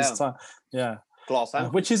most of his time. Yeah. Glass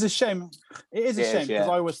hand. Which is a shame. It is a shame because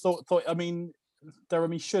I always thought. I mean,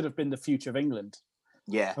 Deremy should have been the future of England.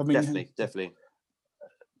 Yeah, I mean, definitely.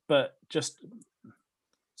 But just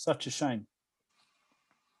such a shame.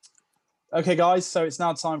 Okay, guys, so it's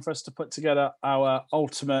now time for us to put together our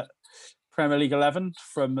ultimate Premier League 11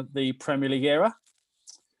 from the Premier League era.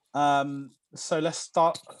 So let's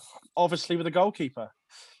start, obviously, with the goalkeeper.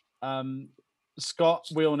 Scott,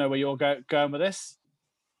 we all know where you're going with this.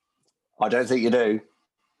 I don't think you do.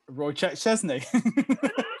 Roy Chesney.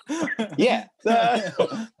 Yeah.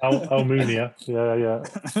 Almunia. Yeah.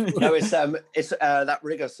 No, it's that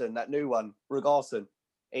Rigerson, that new one, Rigerson.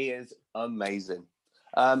 He is amazing.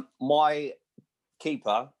 My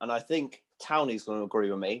keeper, and I think Towney's going to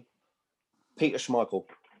agree with me, Peter Schmeichel.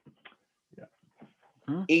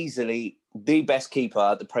 Yeah. Easily the best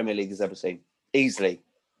keeper the Premier League has ever seen. Easily.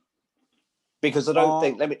 Because I don't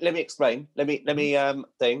think. Let me explain. Let me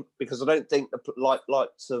think. Because I don't think the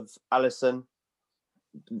likes of Alisson,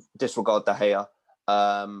 disregard De Gea.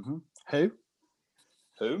 Who?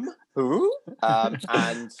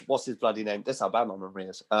 And what's his bloody name? That's how bad my memory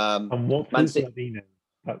is. And what's his bloody name?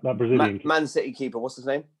 That Brazilian Man City keeper. What's his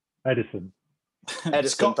name? Edison.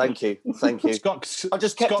 Scott, thank you. I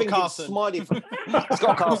just kept thinking Carson. Smiley from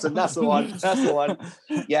Scott Carson. That's the one.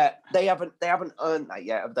 Yeah, they haven't earned that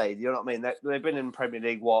yet, have they? You know what I mean? They've been in the Premier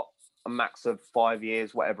League a max of 5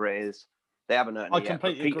 years, whatever it is. They haven't earned it yet.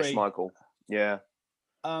 Completely agree. Peter Schmeichel. Yeah.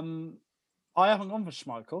 I haven't gone for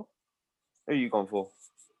Schmeichel. Who are you gone for?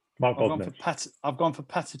 I've gone for Petr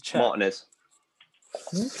Cech. Martinez.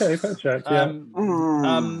 Okay, Petr Cech.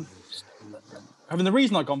 Yeah. I mean, the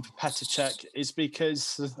reason I've gone for Petr Cech is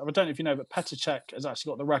because I don't know if you know, but Petr Cech has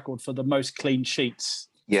actually got the record for the most clean sheets.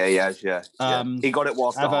 Yeah, he has. Yeah. He got it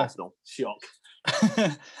whilst at Arsenal. Shock.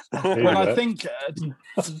 When I think,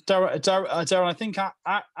 Darren, I think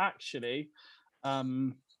actually,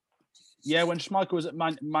 when Schmeichel was at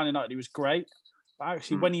Man United, he was great. But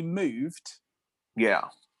actually, when he moved, when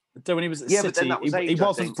he was at City, he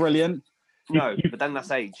wasn't brilliant. No, but then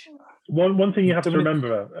that's age. One thing you have to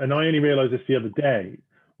remember, and I only realised this the other day,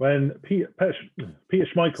 when Peter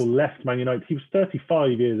Schmeichel left Man United, he was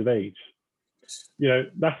 35 years of age. You know,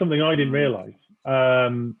 that's something I didn't realise.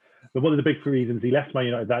 But one of the big reasons he left Man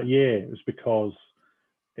United that year was because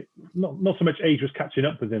not so much age was catching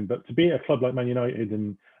up with him, but to be at a club like Man United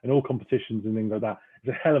and all competitions and things like that is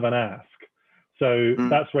a hell of an ask. So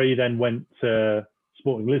that's where he then went to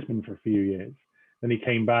Sporting Lisbon for a few years. Then he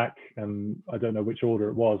came back, and I don't know which order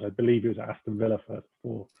it was. I believe he was at Aston Villa first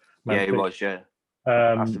before Man City. He was, yeah.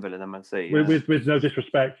 Aston Villa and Man City. Yeah. With no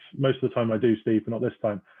disrespect, most of the time I do, Steve, but not this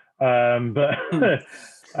time. But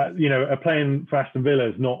playing for Aston Villa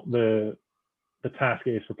is not the task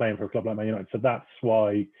it is for playing for a club like Man United. So that's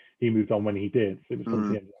why he moved on when he did. So it was towards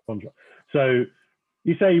the end of that contract. So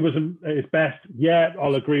you say he wasn't at his best. Yeah,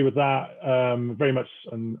 I'll agree with that. Very much,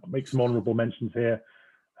 and make some honourable mentions here.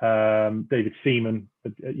 David Seaman,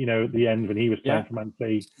 at the end when he was playing for Man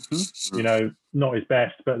City, not his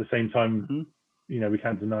best, but at the same time, we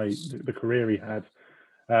can't deny the career he had.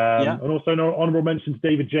 And also an honourable mention to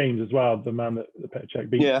David James as well, the man that Petr Cech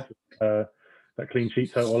beat that clean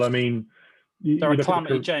sheet total. I mean,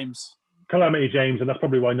 Calamity James, and that's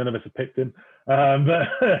probably why none of us have picked him. But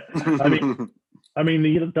I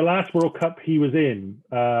mean, the last World Cup he was in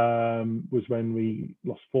was when we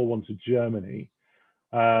lost 4-1 to Germany.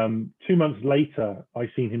 2 months later, I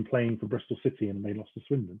seen him playing for Bristol City and they lost to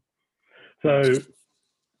Swindon. So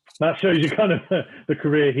that shows you kind of the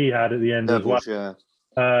career he had at the end as well. Yeah.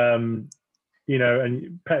 And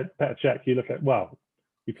Petr Cech, you look at,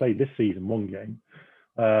 he played this season one game.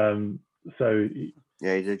 So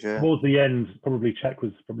yeah, he did. Yeah. Towards the end, probably Cech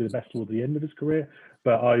was probably the best towards the end of his career.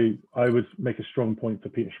 But I would make a strong point for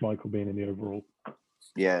Peter Schmeichel being in the overall.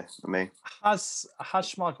 Yeah, I mean, has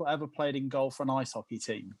Schmeichel ever played in goal for an ice hockey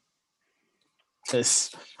team?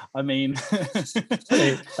 Because, I mean,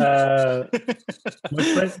 my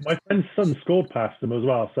friend's son scored past him as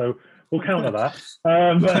well, so we'll counter that.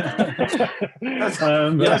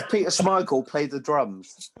 Does Peter Schmeichel play the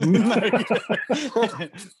drums?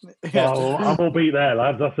 Well, I'm all beat there,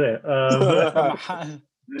 lads. That's it.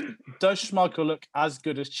 Does Schmeichel look as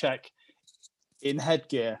good as Cech in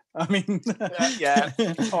headgear? I mean, yeah.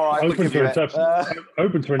 All right. Open to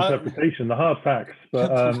interpretation. The hard facts,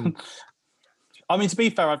 but I mean, to be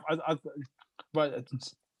fair,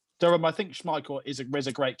 Durham, I think Schmeichel is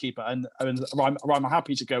a great keeper, and I'm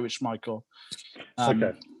happy to go with Schmeichel.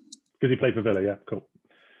 Okay, because he played for Villa. Yeah, cool.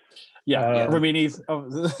 Yeah, I mean, he's.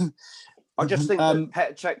 I just think that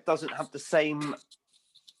Petr Cech doesn't have the same.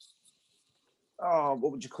 Oh,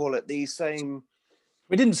 what would you call it? The same.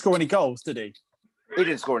 He didn't score any goals, did he? He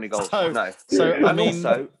didn't score any goals. No. So I mean,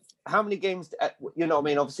 also, how many games? You know what I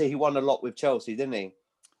mean? Obviously, he won a lot with Chelsea, didn't he?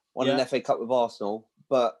 Won an FA Cup with Arsenal,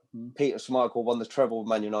 but Peter Schmeichel won the treble with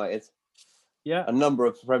Man United. Yeah, a number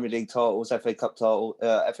of Premier League titles, FA Cups.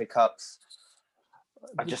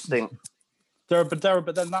 I just think. But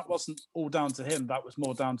then that wasn't all down to him. That was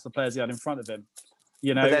more down to the players he had in front of him.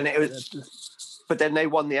 You know. But then it was. But then they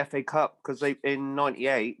won the FA Cup because they in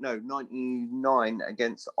 99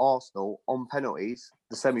 against Arsenal on penalties,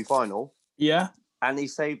 the semi-final. Yeah. And he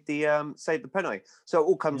saved the penalty. So it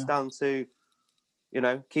all comes down to,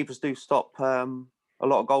 keepers do stop a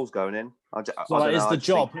lot of goals going in. That is the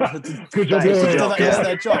job. Good job. That is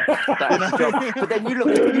their job. That's the job. But then you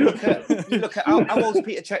look at how old's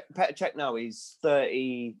Petr Cech now? He's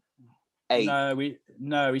 38.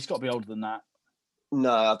 No, he's got to be older than that.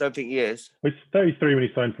 No, I don't think he is. He's 33 when he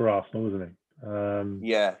signed for Arsenal, wasn't he?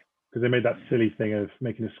 Yeah. Because they made that silly thing of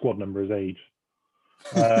making his squad number his age.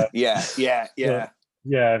 Yeah.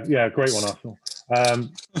 Great one, Arsenal. No,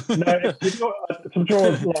 some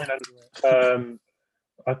draws line under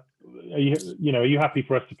it. Are you happy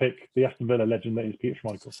for us to pick the Aston Villa legend that is Peter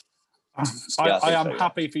Schmeichel? I am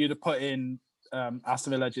happy for you to put in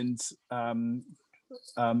Aston Villa legend's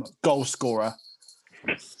goal scorer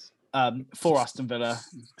for Aston Villa.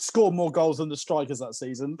 Scored more goals than the strikers that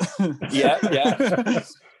season. Yeah.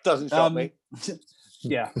 Doesn't shock me.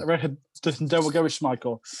 Yeah, I reckon we'll go with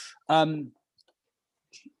Schmeichel.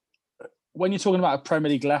 When you're talking about a Premier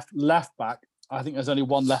League left back, I think there's only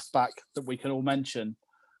one left back that we can all mention.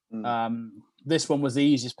 This one was the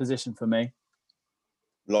easiest position for me.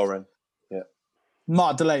 Lauren. Yeah.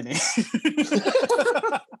 Mark Delaney.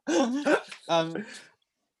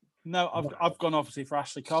 No, I've gone obviously for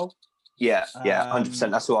Ashley Cole. Yeah,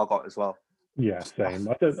 100%. That's who I got as well. Yeah, same.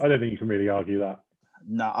 I don't think you can really argue that.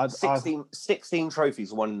 No, 16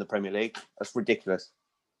 trophies won in the Premier League. That's ridiculous.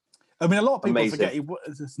 I mean, a lot of people forget there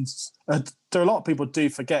are a lot of people do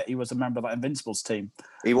forget he was a member of that Invincibles team.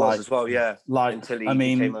 He was as well, yeah. Until he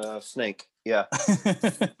became a snake, yeah.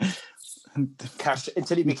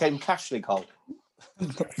 Until he became Cashley Cole.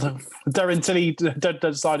 Until he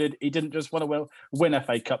decided he didn't just want to win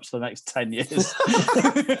FA Cups for the next 10 years.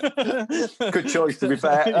 Good choice, to be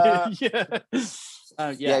fair.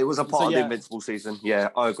 Yeah, it was a part of the Invincible season. Yeah,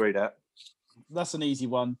 I agree that. That's an easy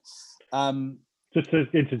one. Just to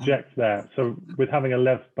interject there, so with having a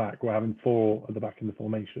left back, we're having 4 at the back in the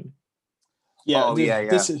formation. Yeah,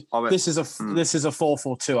 This is a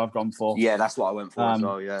 4-4-2 I've gone for. Yeah, that's what I went for as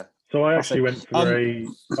well. Yeah. So I actually went for a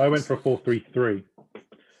 4-3-3,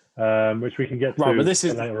 which we can get to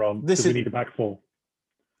later on. We need a back 4.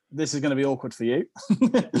 This is going to be awkward for you.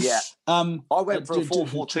 Yeah. I went for a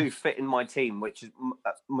 4-4-2 fit in my team, which is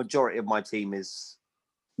majority of my team is.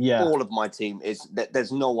 Yeah. All of my team is.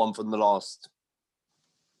 There's no one from the last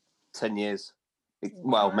 10 years.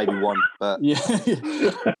 Well, maybe one, but yeah.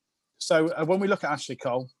 So when we look at Ashley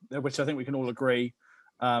Cole, which I think we can all agree,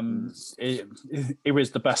 he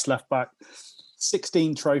is the best left back.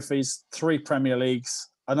 16 trophies, 3 Premier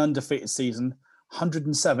Leagues, an undefeated season,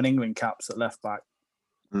 107 England caps at left back.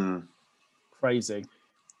 Crazy.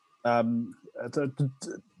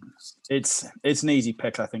 It's an easy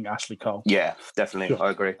pick, I think, Ashley Cole. Yeah, definitely. Sure.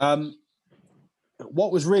 I agree.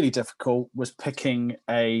 What was really difficult was picking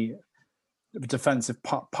a defensive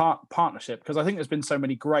partnership, because I think there's been so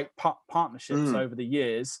many great partnerships over the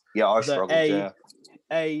years. Yeah, I struggled.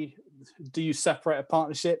 Do you separate a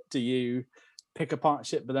partnership? Do you pick a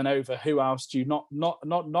partnership, but then over who else do you not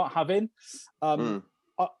have in? I've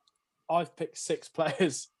picked 6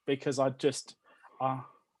 players because I just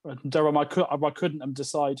Durham, I couldn't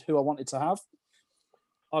decide who I wanted to have.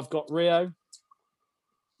 I've got Rio,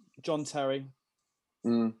 John Terry,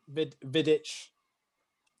 Vidic,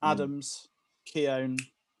 Adams, Keown,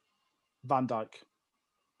 Van Dijk.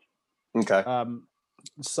 Okay.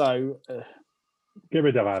 Get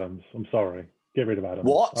rid of Adams. I'm sorry. Get rid of Adams.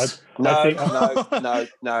 What? No.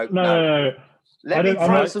 Let me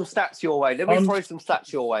throw some stats your way.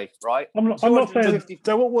 Right? I'm not saying.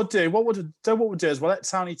 So what we'll do? What we'll do is we'll let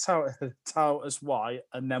Townie tell us why,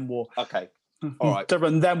 and then we'll. Okay. All right.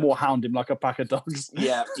 And then we'll hound him like a pack of dogs.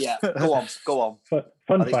 Yeah. Go on.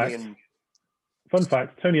 Fun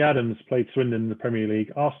fact: Tony Adams played Swindon in the Premier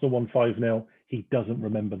League. Arsenal won 5-0. He doesn't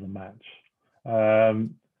remember the match. I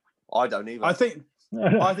don't either. I think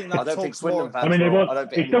that I don't think Swindon fans. I mean,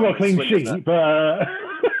 he still got a clean sheet, but.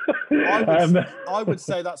 I would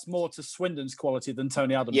say that's more to Swindon's quality than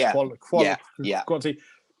Tony Adams' quality.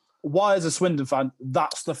 Why, as a Swindon fan,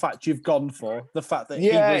 that's the fact you've gone for. The fact that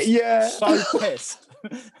he was so pissed.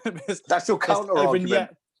 That's your counter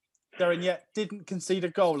argument. And yet didn't concede a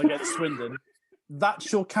goal against Swindon. That's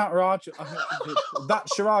your counter argument.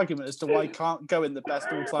 That's your argument as to why he can't go in the best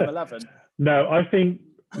all-time 11. No, I think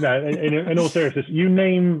in all seriousness, you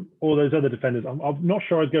name all those other defenders. I'm not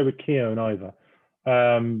sure I'd go with Keown either.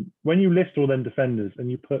 When you list all them defenders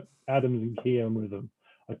and you put Adams and Keown with them,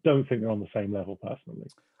 I don't think they're on the same level personally.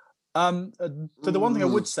 So the one thing I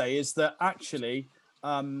would say is that actually,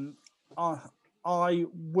 I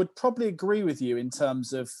would probably agree with you in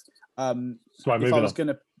terms of if I was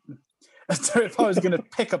going to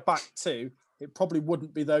pick a back two, it probably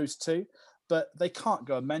wouldn't be those two, but they can't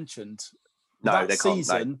go unmentioned. No, that they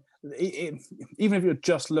season, can't. Even if you're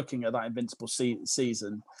just looking at that invincible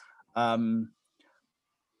season.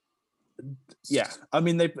 Yeah, I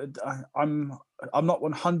mean, I'm not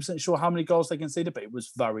 100% sure how many goals they conceded, but it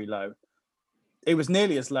was very low. It was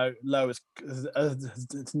nearly as low as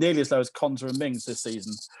Konsa and Mings this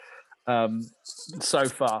season so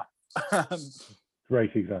far.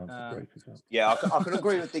 Great example. Yeah, I can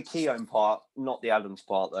agree with the Keown part, not the Adams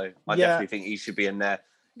part, though. I definitely think he should be in there.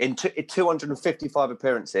 In 255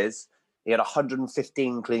 appearances, he had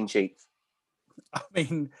 115 clean sheets. I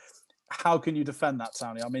mean, how can you defend that,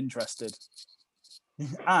 Tony? I'm interested.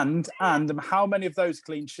 And how many of those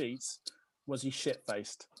clean sheets was he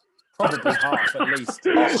shit-faced? Probably half, at least.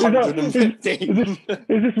 115. Is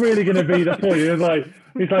this really going to be the point?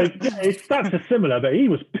 It's like his stats are similar, but he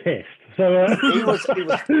was pissed. So he was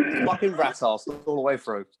fucking rat-arsed all the way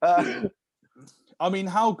through. I mean,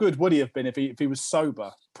 how good would he have been if he was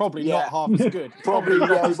sober? Probably not half as good. Probably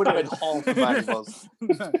he would have been half the man he was.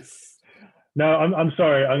 No, I'm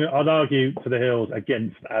sorry. I'd argue to the hills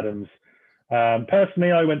against Adams.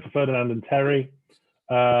 Personally, I went for Ferdinand and Terry.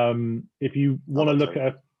 If you want to look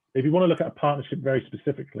at a partnership very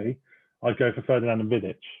specifically, I'd go for Ferdinand and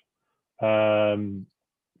Vidic.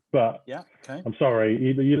 But yeah, okay. I'm sorry.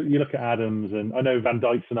 You look at Adams, and I know Van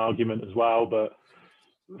Dijk's an argument as well, but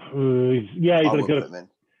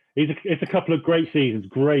it's a couple of great seasons.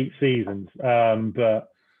 But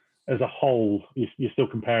as a whole, you're still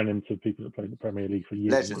comparing him to people that played in the Premier League for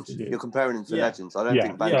years. Legends. You're comparing him to legends. I don't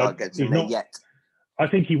think Van Dijk gets in there yet. I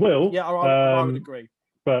think he will. Yeah, I would agree.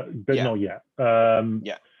 But not yet. So,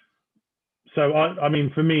 I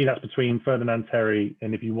mean, for me, that's between Ferdinand, Terry,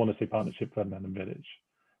 and if you want to say partnership, Ferdinand and Vidic.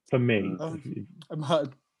 For me.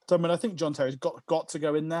 I think John Terry's got to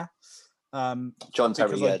go in there. John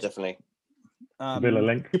Terry, definitely. Villa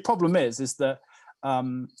link. The problem is that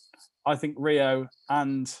I think Rio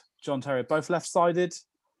and John Terry are both left-sided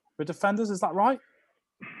with defenders. Is that right?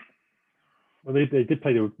 Well, they did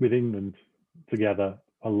play with England together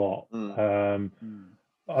a lot. I'm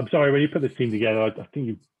sorry, when you put this team together, I think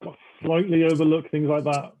you've got slightly overlooked things like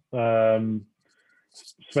that.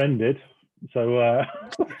 Sven did. So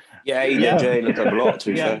yeah, he did. Yeah, he looked up a lot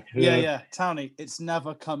too. Yeah. Townie, it's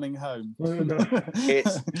never coming home.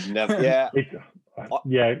 It's never. Yeah.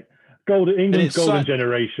 England's golden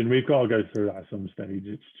generation. We've got to go through that at some stage.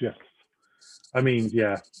 It's just, I mean,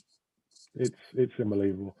 yeah, it's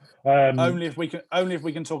unbelievable. Only if we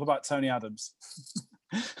can talk about Tony Adams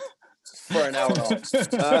for an hour and a half.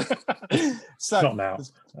 Not now.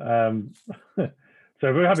 So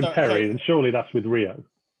if we're having Terry, then surely that's with Rio.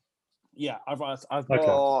 Yeah, I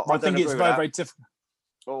think it's very, very difficult.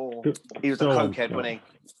 Oh, he was a cokehead, wasn't he?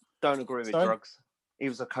 Don't agree with drugs. He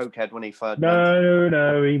was a cokehead when he first. No,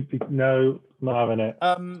 not having it.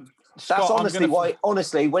 That's honestly why.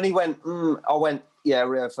 Honestly, when he went, I went,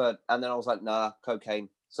 Rio third, and then I was like, nah, cocaine.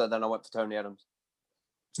 So then I went for Tony Adams.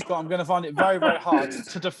 Scott, I'm going to find it very, very hard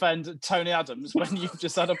to defend Tony Adams when you've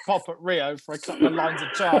just had a pop at Rio for a couple of lines of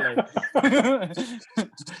Charlie.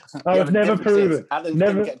 I was never proven. Adams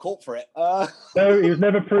didn't get caught for it. No, he was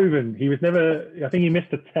never proven. He was never. I think he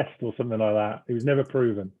missed a test or something like that. He was never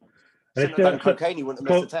proven. And if he had done cocaine, he wouldn't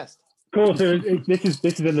have missed the test. course, this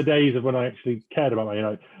is in the days of when I actually cared about Man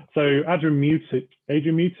United. So Adrian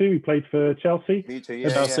Mutu, he played for Chelsea.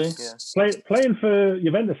 Playing for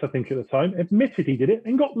Juventus, I think at the time, admitted he did it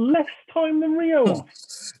and got less time than Rio off.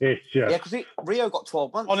 It's just because Rio got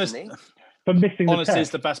 12 months, didn't he? For missing the Honesty is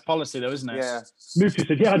the best policy, though, isn't it? Yeah. Mutu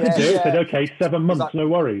said, "Yeah, I did do it." Said, "Okay, 7 months, like, no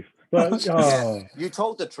worries." But you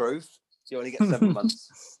told the truth. You only get 7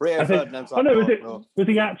 months. Rio Ferdinand's like, was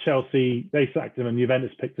he at Chelsea? They sacked him, and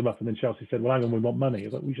Juventus picked him up, and then Chelsea said, "Well, hang on, we want money." I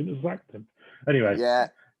was like, "We shouldn't have sacked him." Anyway, yeah,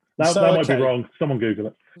 that might be wrong. Someone Google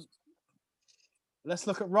it. Let's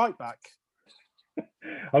look at right back.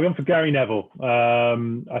 I've gone for Gary Neville.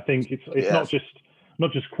 I think it's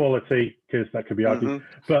not just quality, because that could be argued,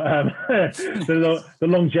 but the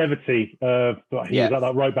longevity of he was at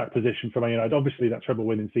that right back position for Man United. Obviously, that treble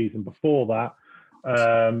winning season before that.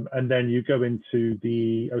 And then you go into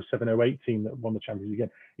the 07-08 team that won the Champions League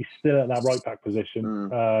again. He's still at that right back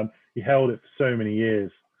position. He held it for so many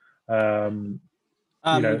years. For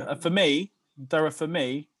me,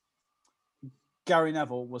 Gary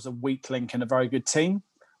Neville was a weak link in a very good team.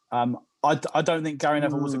 I don't think Gary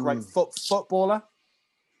Neville was a great footballer.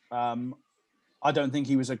 I don't think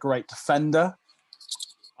he was a great defender.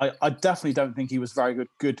 I definitely don't think he was very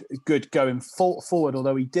good going forward,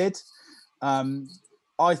 although he did.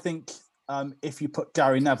 I think if you put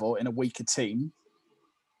Gary Neville in a weaker team,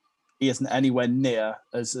 he isn't anywhere near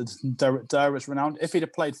as renowned. If he'd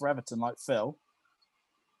have played for Everton like Phil,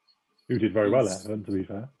 who did very well at Everton, to be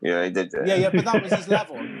fair. Yeah, he did. Yeah, but that was his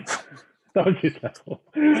level. That was his level.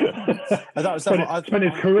 That was level. Spent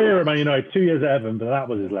his career at Man United, 2 years at Everton, but that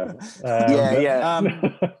was his level.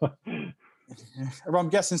 I'm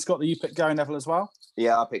guessing, Scott, that you picked Gary Neville as well?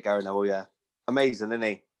 Yeah, I picked Gary Neville, yeah. Amazing, isn't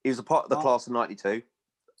he? He was a part of the class of 92.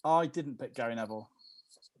 I didn't pick Gary Neville.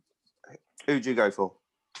 Who'd you go for?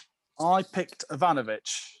 I picked Ivanovic.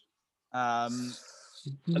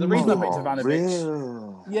 The reason I picked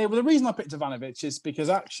Ivanovic... Yeah, well, the reason I picked Ivanovic is because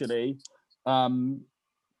actually... for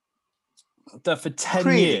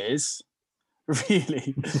 10 years,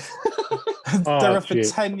 really, for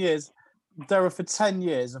 10 years,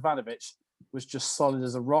 Ivanovic was just solid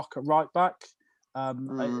as a rock at right back.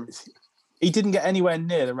 He didn't get anywhere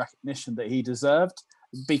near the recognition that he deserved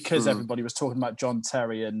because everybody was talking about John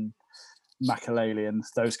Terry and Makelele and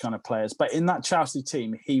those kind of players. But in that Chelsea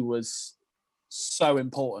team, he was so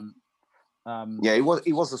important. He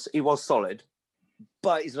was solid,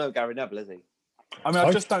 but he's no Gary Neville, is he? I mean,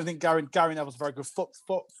 I just don't think Gary Neville's a very good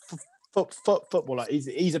footballer.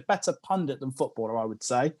 He's a better pundit than footballer, I would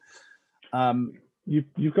say.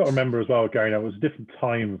 You've got to remember as well, Gary Neville was a different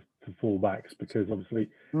time for fullbacks, because obviously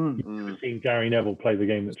you've never seen Gary Neville play the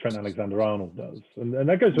game that Trent Alexander-Arnold does, and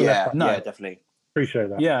that goes with left back. No, definitely appreciate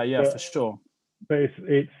that. Yeah, for sure. But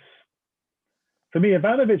it's for me,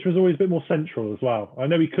 Ivanovic was always a bit more central as well. I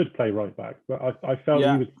know he could play right back, but I felt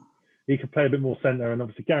he could play a bit more centre, and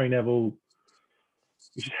obviously Gary Neville.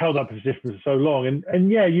 He just held up his position for so long.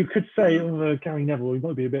 And you could say, Gary Neville, he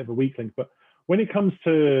might be a bit of a weak link. But when it comes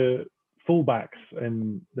to fullbacks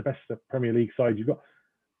and the best of Premier League sides, you've got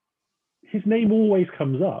his name always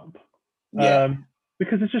comes up.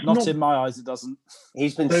 Because it's just not in my eyes, it doesn't.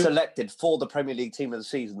 He's been selected for the Premier League team of the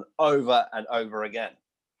season over and over again.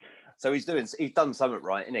 So he's done something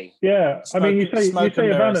right, isn't he? Yeah. You say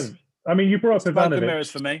Ivanovic. I mean, you brought up Ivanovic. Smoke and mirrors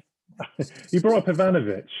for me. You brought up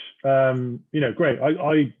Ivanovic. Great.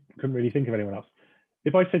 I couldn't really think of anyone else.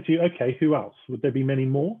 If I said to you, okay, who else? Would there be many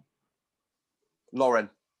more? Lauren.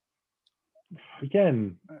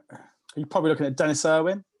 Again. You're probably looking at Dennis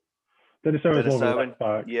Irwin. Dennis Irwin's more left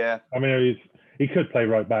back. Yeah. I mean, he could play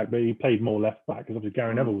right back, but he played more left back because obviously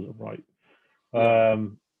Gary Neville was right.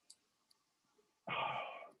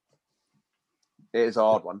 It is a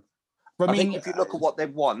hard one. I think if you look at what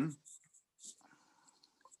they've won,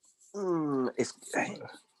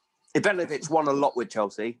 Ivanovic won a lot with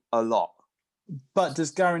Chelsea, a lot. But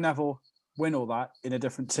does Gary Neville win all that in a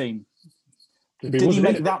different team? Did he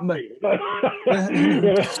make that much?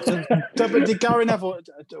 Did Gary Neville?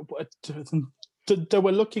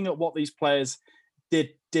 We're looking at what these players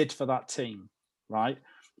did for that team, right?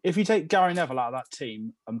 If you take Gary Neville out of that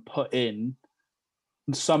team and put in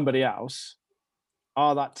somebody else,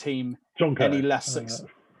 are that team any less successful?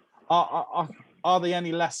 Are they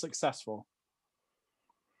any less successful?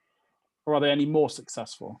 Or are they any more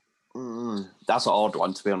successful? That's an odd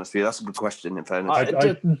one, to be honest with you. That's a good question, in fairness.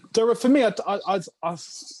 For me, I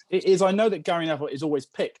know that Gary Neville is always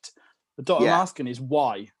picked. The I'm asking is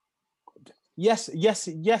why. Yes,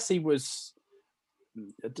 he was.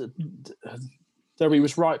 He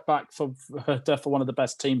was right back for one of the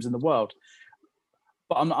best teams in the world.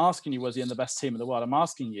 But I'm not asking you, was he in the best team in the world? I'm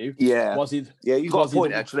asking you, was he? Yeah, you got a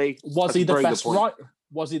point actually. Was he the best right?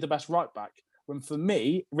 Was he the best right back? When for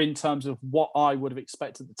me, in terms of what I would have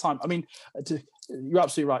expected at the time, I mean, you're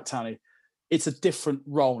absolutely right, Tony. It's a different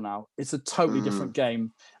role now. It's a totally different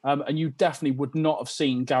game, and you definitely would not have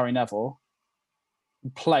seen Gary Neville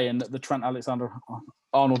playing the Trent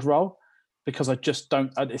Alexander-Arnold role, because I just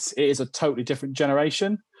don't. It is a totally different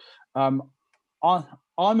generation.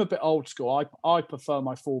 I'm a bit old school. I prefer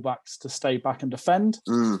my fullbacks to stay back and defend.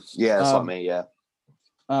 Yeah, that's like me. Yeah.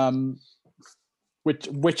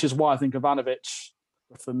 Which is why I think Ivanovic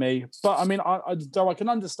for me. But I mean, I can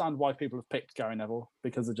understand why people have picked Gary Neville,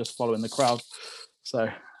 because they're just following the crowd. So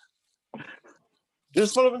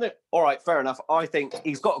just following it. All right, fair enough. I think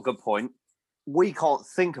he's got a good point. We can't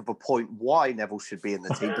think of a point why Neville should be in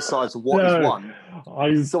the team besides what he's won.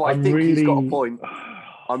 I think he's got a point.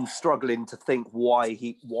 I'm struggling to think why.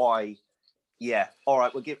 Yeah. All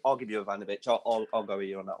right. I'll give you Ivanovic. I'll go with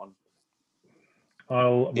you on that one.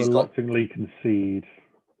 I'll reluctantly concede.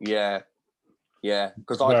 Yeah.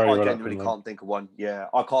 Because I genuinely can't think of one. Yeah,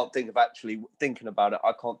 I can't think of actually thinking about it.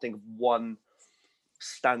 I can't think of one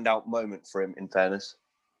standout moment for him. In fairness,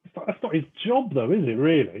 that's not his job, though, is it?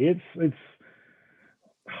 Really, it's.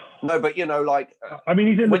 No, but he's in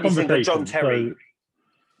the conversation. Think of John Terry. So...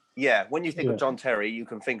 Yeah, when you think of John Terry, you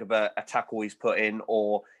can think of a tackle he's put in,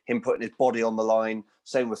 or him putting his body on the line.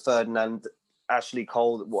 Same with Ferdinand, Ashley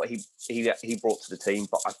Cole, what he brought to the team.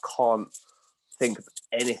 But I can't think of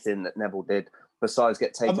anything that Neville did besides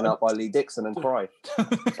get taken out by Lee Dixon and cry.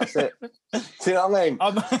 That's it. See what I mean?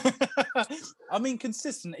 I mean,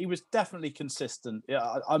 consistent. He was definitely consistent.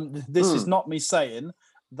 Yeah, this is not me saying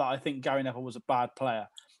that I think Gary Neville was a bad player.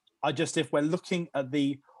 If we're looking at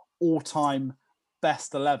the all-time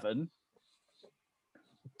best 11,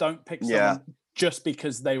 don't pick someone just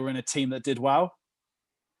because they were in a team that did well.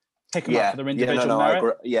 Pick them up for their individual merit. I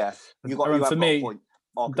agree. Yeah, for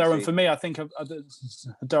me, I think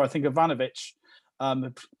Ivanovic.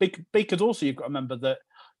 Because also you've got to remember that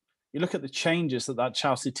you look at the changes that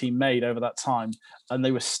Chelsea team made over that time, and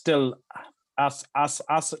they were still as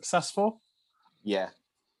successful. Yeah.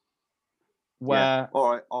 Where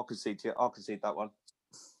all right, I'll concede to you. I'll concede that one.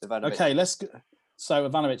 Ivanovic. Okay, let's go. So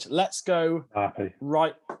Ivanovic, let's go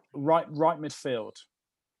right midfield.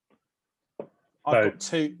 I've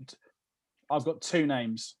got two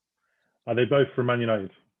names. Are they both from Man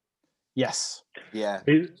United? Yes. Yeah.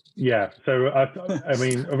 So I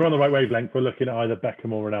mean, if we're on the right wavelength, we're looking at either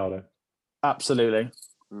Beckham or Ronaldo. Absolutely.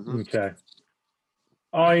 Mm-hmm. Okay.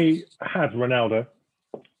 I had Ronaldo,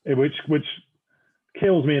 which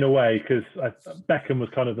kills me in a way, because Beckham was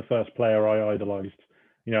kind of the first player I idolised.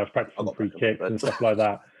 I was practicing free kicks and stuff like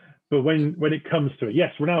that. But when it comes to it,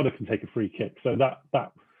 yes, Ronaldo can take a free kick, so that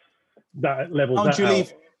levels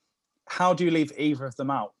out. How do you leave either of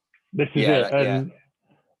them out? This is it. And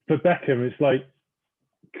for Beckham, it's like,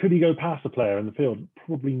 could he go past a player in the field?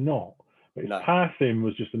 Probably not. But his passing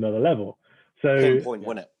was just another level. So pinpoint,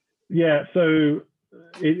 wasn't it? Yeah. So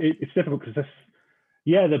it's difficult because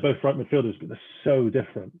they're both right midfielders, but they're so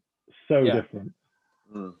different. Different.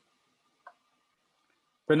 Mm.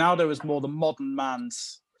 Ronaldo was more the modern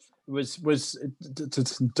man's.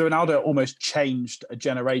 Ronaldo almost changed a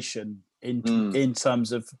generation in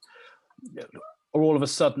terms of, all of a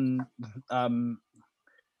sudden, there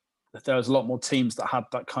was a lot more teams that had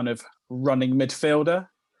that kind of running midfielder.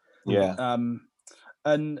 Yeah.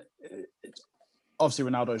 And obviously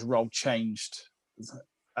Ronaldo's role changed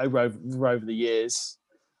over the years,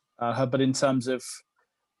 but in terms of,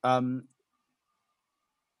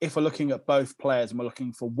 if we're looking at both players and we're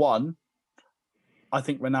looking for one, I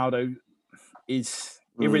think Ronaldo is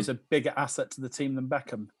a bigger asset to the team than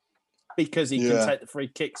Beckham, because he can take the free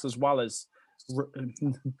kicks as well as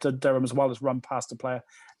Durham, as well as run past a player,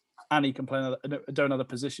 and he can do another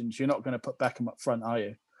positions. You're not going to put Beckham up front, are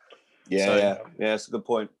you? Yeah, it's a good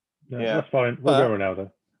point. Yeah, that's fine. We'll go Ronaldo.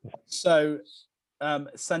 So,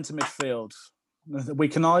 centre midfield. We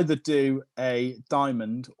can either do a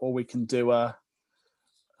diamond or we can do a.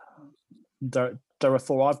 There are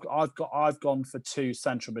four. I've gone for two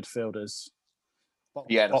central midfielders.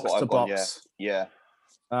 That's what I've gone. Yeah.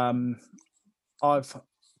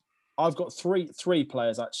 I've got three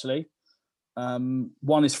players actually.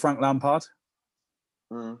 One is Frank Lampard.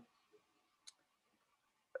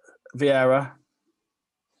 Vieira.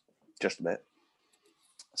 Just a bit.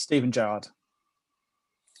 Steven Gerrard.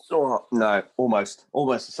 Oh, no, almost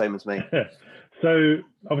the same as me. So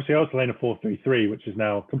obviously I was playing a 4-3-3, which is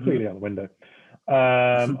now completely out the window.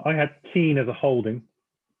 I had Keane as a holding.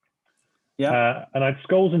 Yeah. And I had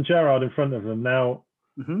Scholes and Gerrard in front of them. Now,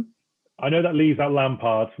 I know that leaves out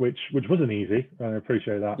Lampard, which wasn't easy. I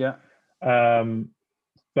appreciate that. Yeah.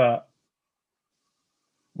 But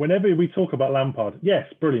whenever we talk about Lampard,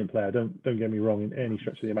 yes, brilliant player. Don't get me wrong in any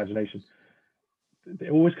stretch of the imagination.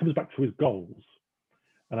 It always comes back to his goals.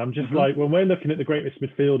 And I'm just like, when we're looking at the greatest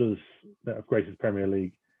midfielders that have graced the Premier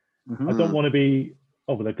League, I don't want to be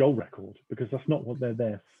over the goal record, because that's not what they're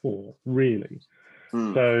there for, really.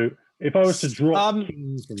 So if I was to drop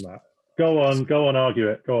Keane from that, go on, argue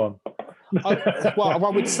it. Go on. I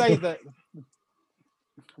would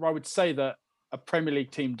say that a Premier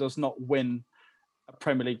League team does not win a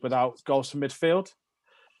Premier League without goals from midfield.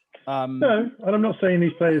 No, and I'm not saying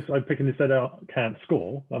these players I'm picking this head out can't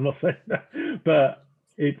score. I'm not saying that, but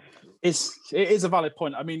it is a valid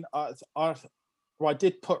point. I mean, I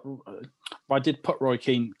did put Roy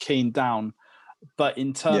Keane down, but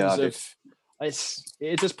in terms of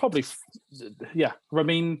it is probably I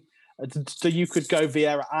mean, so you could go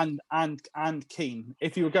Vieira and Keane.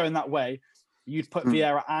 If you were going that way, you'd put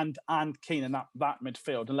Vieira and Keane in that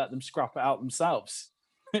midfield and let them scrap it out themselves.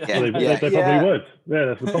 They probably would. Yeah,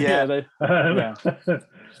 that's the problem.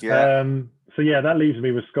 So that leaves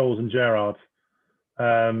me with Scholes and Gerrard.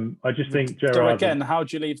 I just think Gerrard. So again, how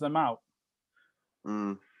do you leave them out?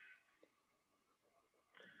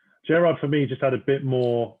 Gerrard for me just had a bit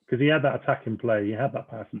more, because he had that attacking play, he had that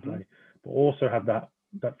passing play, but also had that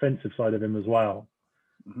defensive side of him as well.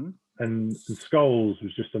 And Scholes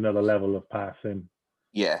was just another level of passing.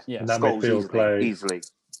 And that Scholes midfield play easily.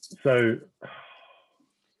 So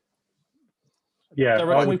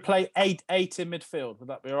can we play eight in midfield? Would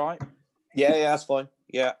that be all right? Yeah, that's fine.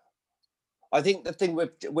 Yeah, I think the thing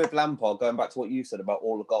with Lampard, going back to what you said about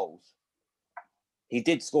all the goals, he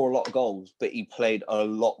did score a lot of goals, but he played a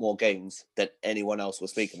lot more games than anyone else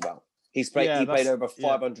was speaking about. He played over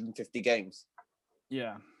 550 games.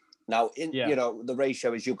 Yeah. Now, the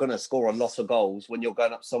ratio is you're going to score a lot of goals when you're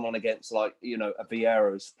going up someone against, like, a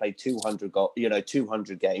Vieira's played 200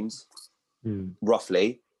 games,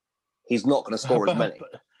 roughly. He's not going to score as many.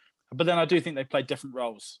 But then I do think they played different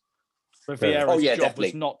roles. But Vieira's job definitely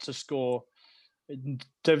was not to score.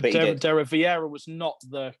 Vieira was not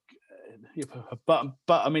the... But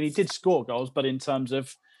I mean, he did score goals, but in terms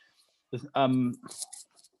of...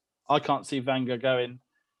 I can't see Wenger going,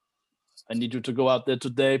 I need you to go out there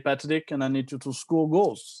today, Patrick, and I need you to score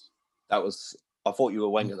goals. I thought you were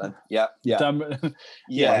Wenger then. Yeah. Yeah.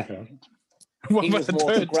 He was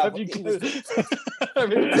more to grab... He was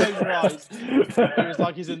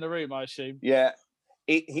like he's in the room, I assume. Yeah.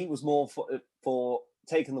 He was more for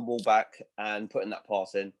taking the ball back and putting that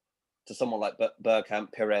pass in to someone like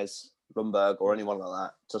Bergkamp, Perez, Lundberg, or anyone like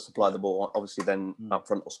that to supply the ball. Obviously, then up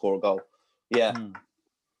front will score a goal. Yeah.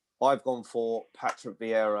 I've gone for Patrick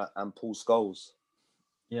Vieira and Paul Scholes.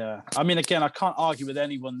 Yeah. I mean, again, I can't argue with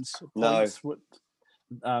anyone's points. No.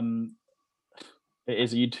 It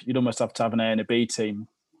is, you'd almost have to have an A and a B team,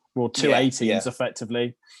 or two A teams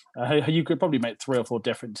effectively. You could probably make 3 or 4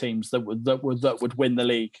 different teams that would win the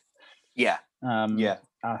league. Yeah.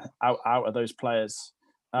 Out of those players.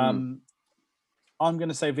 I'm going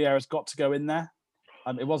to say Vieira's got to go in there.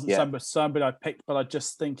 It wasn't somebody I picked, but I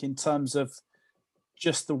just think in terms of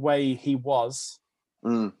just the way he was,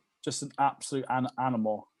 just an absolute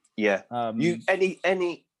animal. Yeah.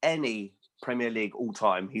 Any Premier League all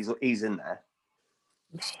time, he's in there.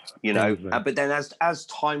 But then as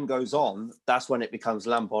time goes on, that's when it becomes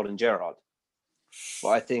Lampard and Gerrard. But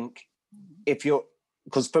I think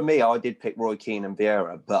because for me, I did pick Roy Keane and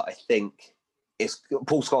Vieira, but I think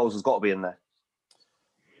Paul Scholes has got to be in there.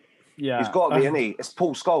 Yeah, he's got to be in there. It's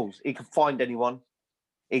Paul Scholes. He could find anyone.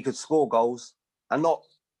 He could score goals, and not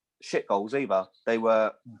shit goals either. They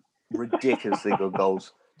were ridiculously good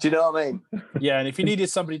goals. Do you know what I mean? Yeah, and if he needed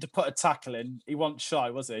somebody to put a tackle in, he wasn't shy,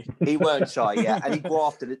 was he? He weren't shy, and he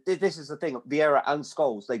grafted it. This is the thing, Vieira and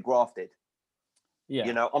Scholes, they grafted.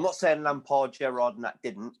 Yeah. I'm not saying Lampard, Gerrard, and that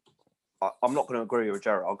didn't. I'm not going to agree with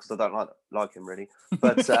Gerrard because I don't like him really.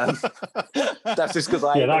 But that's just because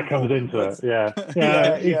I... that comes into it, yeah.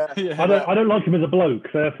 I don't like him as a bloke,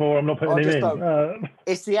 therefore I'm not putting him in.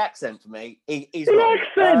 It's the accent for me. He's the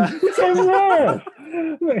accent! It's even worse!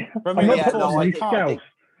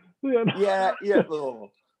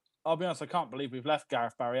 I'll be honest, I can't believe we've left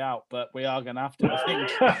Gareth Barry out, but we are going to have to, I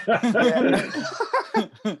think.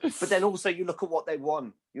 But then also you look at what they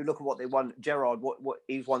won. Gerrard, what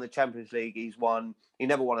he's won the Champions League. He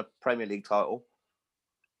never won a Premier League title.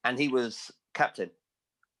 And he was captain.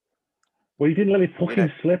 Well, he didn't let his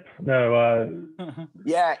fucking slip. No.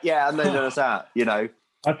 Yeah, and then there's that, I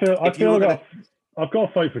feel I've got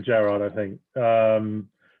to fight for Gerrard, I think.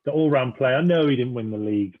 The all-round play. I know he didn't win the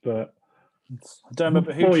league, but Dermot,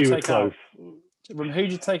 but who'd you take out?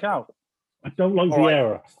 Who'd you take out? I don't like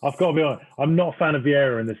Vieira. Right. I've got to be honest. I'm not a fan of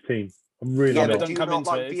Vieira in this team. I'm really not. But do you not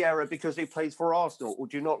like Vieira because he plays for Arsenal, or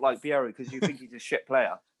do you not like Vieira because you think he's a shit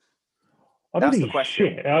player? I don't think he's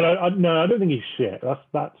shit. I don't think he's shit.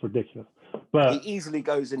 That's ridiculous. But he easily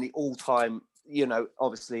goes in the all-time.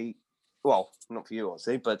 Obviously, well, not for you,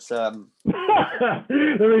 obviously, but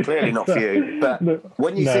clearly not for you. But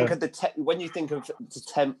when you think of the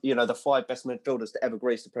 5 best midfielders to ever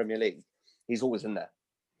grace the Premier League, he's always in there.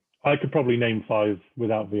 I could probably name 5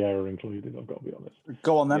 without Vieira included. I've got to be honest.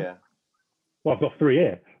 Go on then. Yeah. Well, I've got 3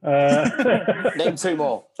 here. Name 2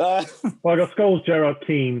 more. Well, I got Scholes, Gerrard,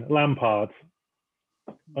 Keane, Lampard.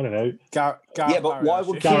 I don't know. Gareth but why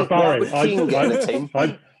would Gareth Barry? Keane get in the team?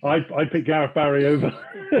 I'd pick Gareth Barry over.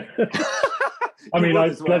 I mean,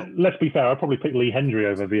 let's be fair. I'd probably pick Lee Hendry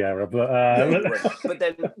over Vieira, but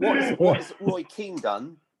then what has Roy Keane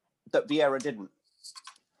done that Vieira didn't?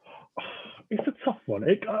 It's a tough one.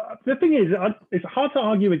 The thing is, it's hard to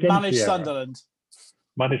argue against Manage Vieira. Sunderland.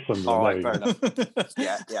 Manage Sunderland. All right, fair enough.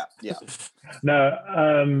 Yeah. No,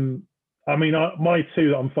 I mean, my 2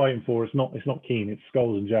 that I'm fighting for is not Keane. It's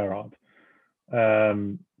Scholes and Gerrard.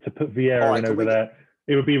 To put Vieira in over there,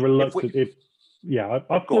 it would be reluctant.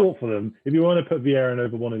 I've fought for them. If you want to put Vieira in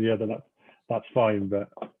over one or the other, that's fine. But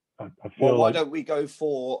I feel well, why don't we go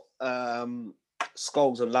for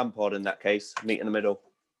Scholes and Lampard in that case? Meet in the middle.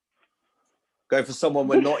 Go for someone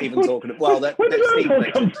we're not even talking about. Well, that Steve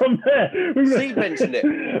mentioned. From there? Steve mentioned it.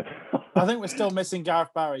 I think we're still missing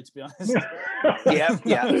Gareth Barry, to be honest. Yeah.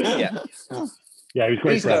 Yeah, he's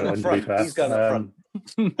great. He's going up front. He's going up front.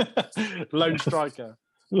 Lone striker.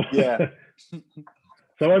 Yeah.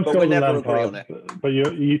 So I'm still never Lampard, agree on it. But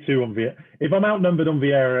you 2 on Vieira. If I'm outnumbered on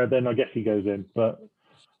Vieira, then I guess he goes in. But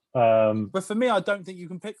for me, I don't think you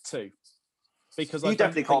can pick 2. Because you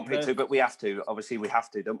definitely can't pick 2, but we have to. Obviously, we have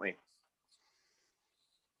to, don't we?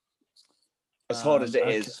 As hard as it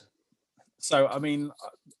is. So, I mean,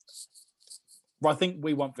 I think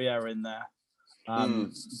we want Vieira in there.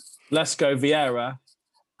 Let's go Vieira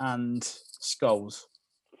and Scholes.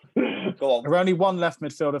 Go on. There are only 1 left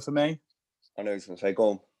midfielder for me. I know he's going to say,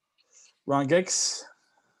 go on. Ryan Giggs.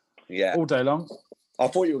 Yeah. All day long. I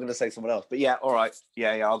thought you were going to say someone else, but yeah, all right.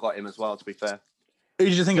 Yeah, I got him as well, to be fair. Who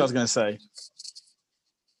did you think I was going to say?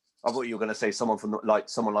 I thought you were going to say someone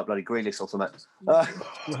someone like bloody Grealish or something.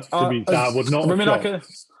 That would not. I mean, I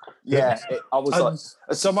was like,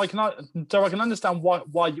 so I can understand why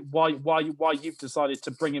you've decided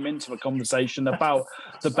to bring him into a conversation about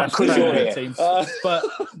the best player in the team. But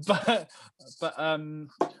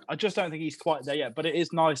I just don't think he's quite there yet. But it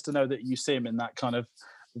is nice to know that you see him in that kind of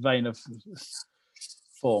vein of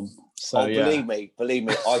form. So believe me,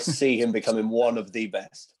 I see him becoming one of the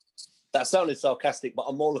best. That sounded sarcastic, but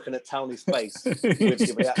I'm more looking at Townley's face with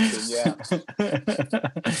your reaction. Yeah.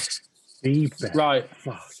 Right.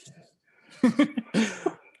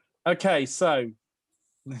 Okay, so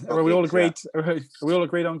are we all agreed? Are we all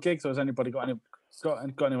agreed on Giggs, or has anybody got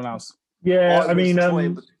anyone else? Yeah, I mean,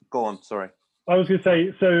 go on. Sorry. I was going to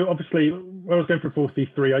say. So obviously, when I was going for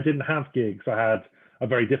 4-3, I didn't have Giggs. I had a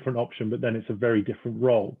very different option, but then it's a very different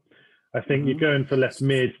role. I think you're going for left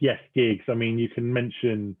mid. Yes, Giggs. I mean, you can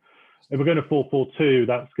mention. If we're going to 4-4-2,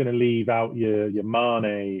 that's going to leave out your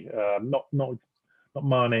Mane, not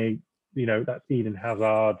Mane. That's Eden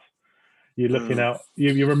Hazard. You're looking out.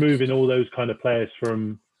 You're removing all those kind of players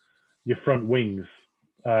from your front wings.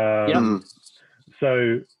 So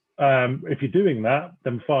if you're doing that,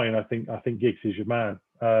 then fine. I think Giggs is your man.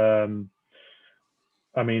 I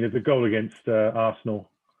mean, there's a goal against Arsenal.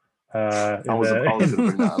 I was going to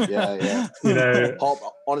bring that up. Yeah.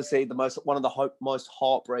 Honestly, one of the most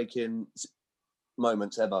heartbreaking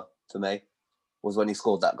moments ever for me was when he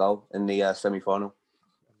scored that goal in the semi-final.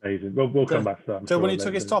 Amazing. We'll come back to that. So when he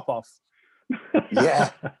took his top off.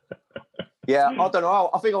 Yeah. I don't know.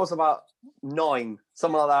 I think I was about 9,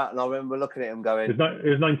 something like that, and I remember looking at him going. It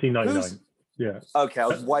was 1999. Yeah. Okay, I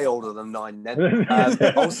was way older than 9 then.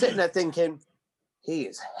 I was sitting there thinking, he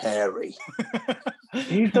is hairy.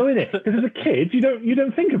 He's doing it because as a kid, you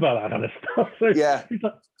don't think about that kind of stuff. So yeah.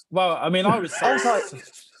 Well, I mean, I was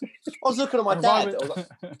looking at my dad.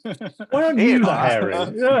 Why aren't you that hairy?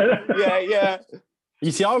 Yeah.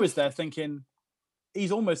 You see, I was there thinking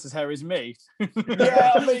he's almost as hairy as me.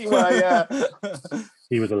 Yeah, I think you were. Yeah.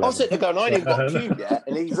 He was 11. I was sitting there going, I ain't got a cube yet,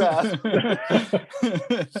 and he's. But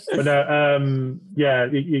no,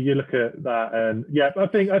 you look at that, and I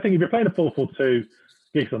think if you're playing a 4-4-2,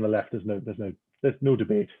 Giggs on the left, there's no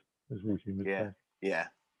debate. There's routine. Yeah,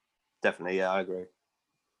 definitely. Yeah, I agree.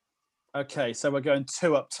 Okay, so we're going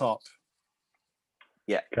 2 up top.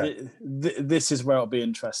 Yeah. Okay. This is where it'll be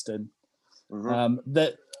interesting. Mm-hmm.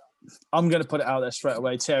 That I'm going to put it out there straight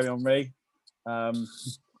away. Thierry Henry.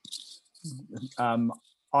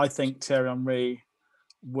 I think Thierry Henry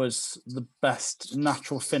was the best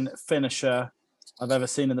natural finisher I've ever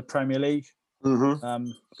seen in the Premier League.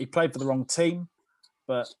 Mm-hmm. He played for the wrong team,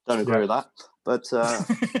 but don't agree with that. But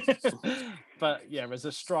but yeah, as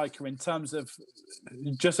a striker, in terms of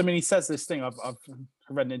he says this thing. I've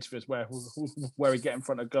read in interviews where he'd get in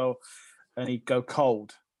front of goal and he'd go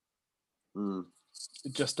cold.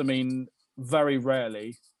 Very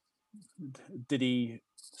rarely did he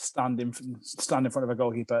stand in front of a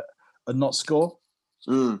goalkeeper and not score.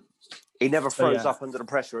 He never froze up under the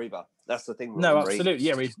pressure either. That's the thing. No,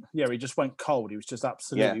 absolutely. He just went cold. He was just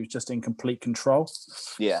absolutely. He was just in complete control.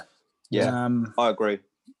 Yeah. I agree.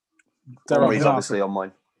 Henry's obviously on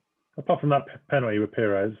mine. Apart from that penalty with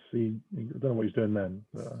Perez, I don't know what he's doing then.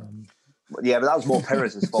 But, yeah, but that was more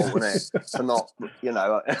Perez's fault, wasn't it? For not,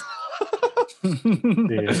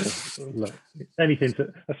 look,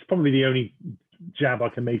 that's probably the only jab I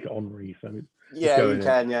can make at Henry. So yeah, you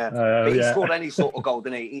can. Yeah, but he scored any sort of goal,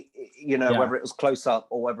 didn't he? Whether it was close up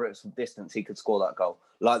or whether it's from distance, he could score that goal.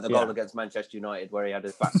 Like the goal against Manchester United, where he had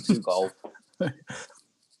his back 2 goal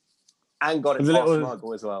and got it past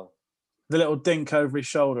Michael as well. The little dink over his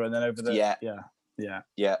shoulder and then over the yeah.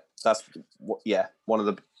 That's one of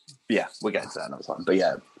the we're getting to that another time. But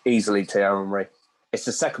yeah, easily Thierry Henry. It's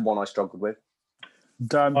the second one I struggled with.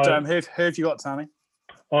 Who have you got, Tammy?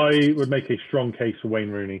 I would make a strong case for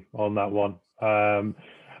Wayne Rooney on that one.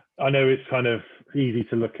 I know it's kind of easy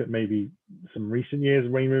to look at maybe some recent years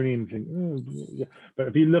of Wayne Rooney and think, but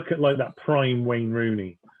if you look at like that prime Wayne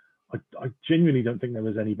Rooney, I genuinely don't think there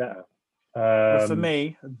was any better. For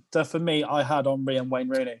me, I had Henry and Wayne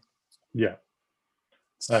Rooney. Yeah,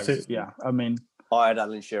 so, that's it. Yeah, I mean, I had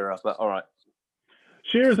Alan Shearer, but all right.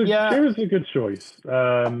 Shearer's a good choice.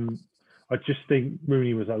 I just think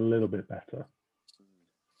Rooney was a little bit better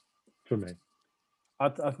for me. I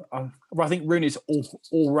think Rooney's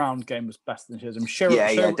all-round game was better than Shearer's.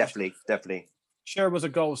 Shearer, definitely. Shearer was a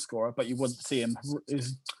goal scorer, but you wouldn't see him.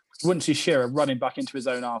 You wouldn't see Shearer running back into his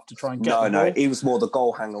own half to try and get. No, he was more the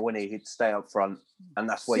goal hanger, wouldn't he? He'd stay up front, and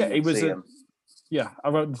that's where you would see him. Yeah, I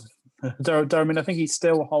wrote. I think he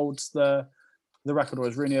still holds the record, or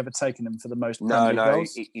has Rooney overtaken him for the most? No,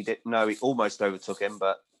 he did. No, he almost overtook him,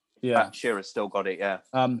 but Shearer's still got it. Yeah.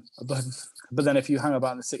 But then if you hang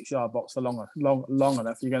about in the 6-yard box for long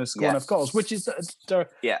enough, you're going to score enough goals, which is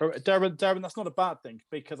Darren. That's not a bad thing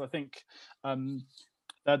because I think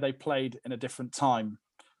they played in a different time.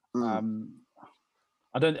 I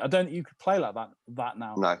don't think you could play like that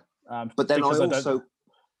now. No. But then go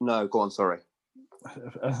on. Sorry.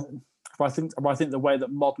 I think the way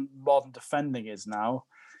that modern defending is now,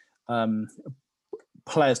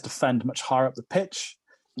 players defend much higher up the pitch.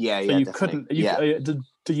 Yeah, so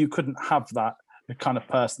you couldn't have that kind of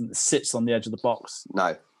person that sits on the edge of the box.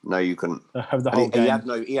 No, you couldn't. Have the whole game.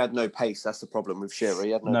 He had no pace. That's the problem with Shearer.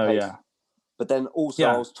 He had no pace. Yeah. But then also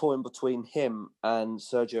I was toying between him and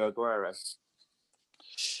Sergio Aguero.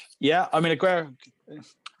 Yeah, I mean Aguero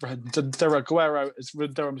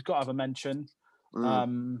Durham's got to have a mention.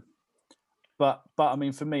 But I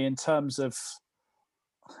mean for me, in terms of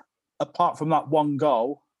apart from that one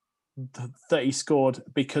goal that he scored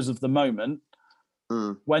because of the moment,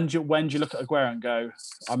 when do you look at Aguero and go,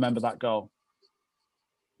 I remember that goal?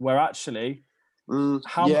 Where actually,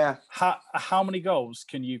 how many goals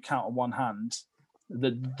can you count on one hand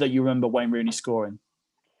that you remember Wayne Rooney scoring?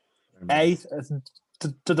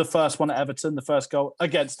 To the first one at Everton, the first goal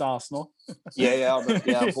against Arsenal.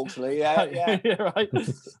 Unfortunately, yeah, right.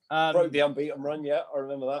 Broke the unbeaten run. Yeah, I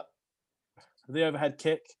remember that. The overhead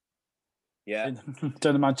kick. Yeah.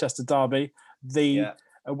 During the Manchester derby, when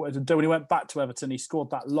he went back to Everton, he scored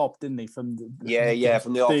that lob, didn't he? From the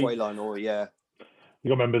halfway line, You got to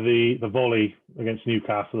remember the volley against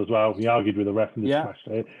Newcastle as well. He argued with the ref and just smashed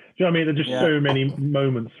it. Do you know what I mean? There's just so many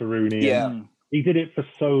moments for Rooney. Yeah. He did it for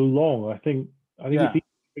so long. I think if you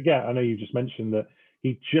forget, I know you just mentioned that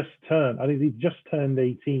he just turned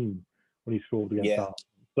 18 when he scored against Arsenal.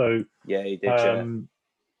 So he did. And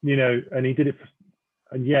he did it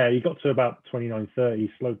he got to about 29, 30,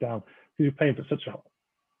 he slowed down. He was playing for such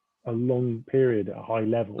a long period at a high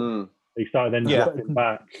level. He started then dropping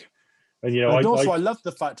back. And I love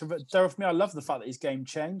the fact that his game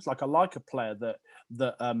changed. Like I like a player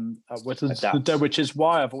which is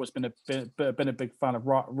why I've always been a big fan of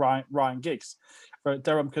Ryan Giggs,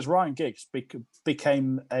 because Ryan Giggs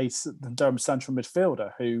became a Durham central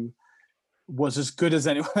midfielder who was as good as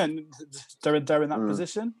anyone during that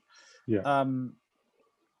position. Yeah.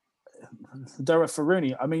 for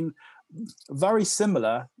Rooney, I mean, very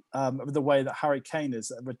similar the way that Harry Kane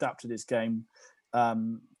has adapted his game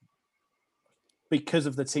because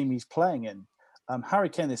of the team he's playing in. Harry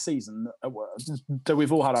Kane this season,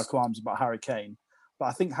 we've all had our qualms about Harry Kane, but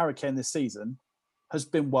I think Harry Kane this season has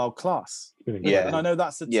been world class. Yeah, and I know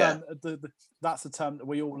that's the term. That's the term that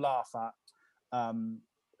we all laugh at,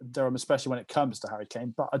 Durham, especially when it comes to Harry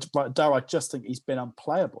Kane. But I just think he's been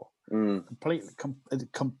unplayable,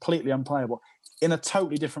 completely unplayable in a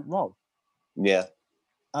totally different role. Yeah,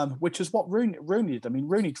 which is what Rooney did. I mean,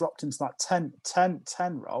 Rooney dropped into that 10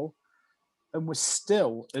 role and was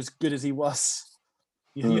still as good as he was.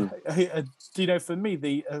 Do you know, for me,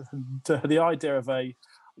 the idea of a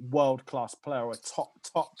world-class player or a top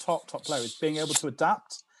player is being able to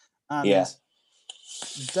adapt. And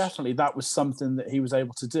definitely that was something that he was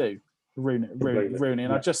able to do, Rooney.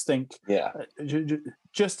 And I just think,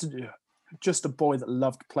 just a boy that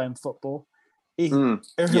loved playing football. Even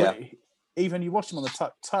you watch him on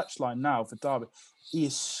the touchline now for Derby, he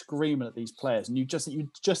is screaming at these players, and you just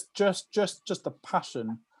the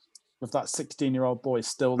passion of that 16-year-old boy is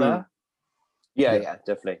still there. Yeah,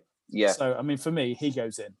 definitely. Yeah. So I mean, for me, he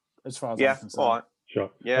goes in as far as I'm concerned. All right. Sure.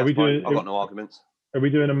 Yeah, I've got no arguments. Are we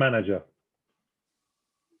doing a manager?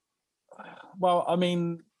 Well, I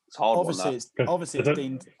mean, it's hard. Obviously,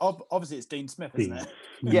 it's Dean Smith, isn't it?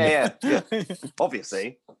 Yeah.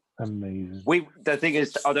 Obviously. Amazing. The thing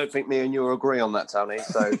is, I don't think me and you agree on that, Tony.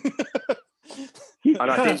 So,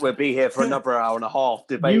 and I think we'll be here for another hour and a half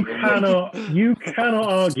debating. You cannot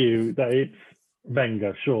argue that it's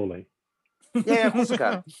Wenger, surely. Yeah, of course I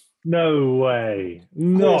can. No way.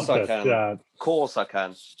 Not a chance. Of course I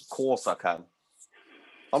can.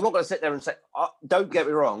 I'm not going to sit there and say, don't get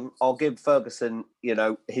me wrong, I'll give Ferguson,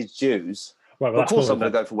 his dues. Well, of course I'm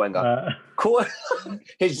going to go for Wenger. Of course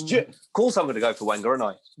I'm going to go for Wenger, aren't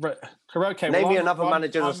I? Right. Okay, Name me another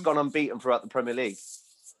manager that's gone unbeaten throughout the Premier League.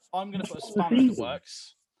 I'm going to put a spanner in the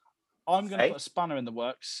works. I'm going to put a spanner in the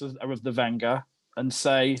works of the Wenger and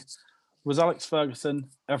say, was Alex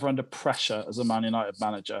Ferguson ever under pressure as a Man United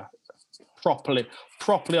manager? Properly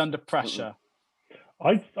under pressure?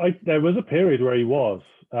 There was a period where he was.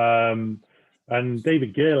 And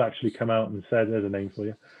David Gill actually come out and said, there's a name for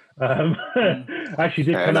you. Actually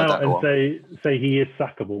did come out and say he is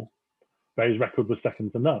sackable, but his record was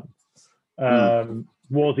second to none.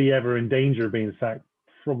 Was he ever in danger of being sacked?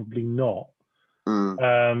 Probably not.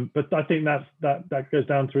 But I think that goes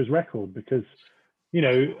down to his record because, you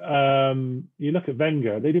look at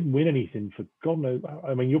Wenger, they didn't win anything for God knows.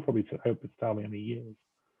 I mean, you'll probably hope to tell me how many years.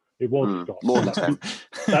 It was Scott. More than 10.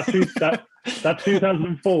 That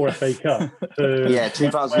 2004 FA Cup.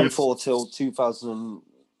 2004 till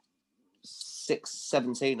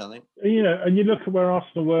 2017, I think. And you look at where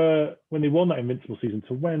Arsenal were when they won that invincible season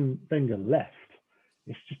to when Wenger left.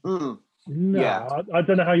 It's just I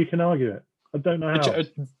don't know how you can argue it. I don't know how. For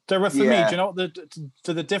me, do you know what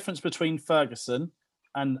the difference between Ferguson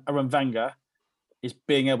and Wenger is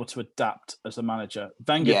being able to adapt as a manager.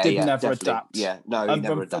 Wenger never adapt. Yeah, no, he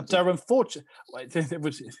never adapted. Unfortunately, it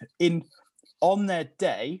was on their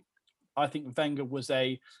day, I think Wenger was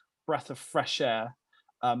a breath of fresh air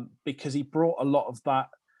because he brought a lot of that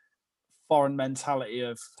foreign mentality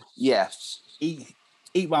of eat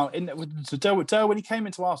well. So when he came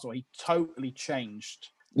into Arsenal, he totally changed.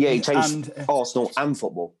 Yeah, he changed Arsenal and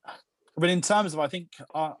football. But in terms of, I think,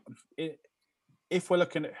 if we're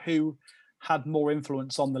looking at who had more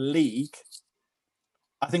influence on the league,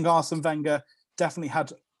 I think Arsene Wenger definitely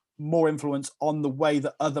had more influence on the way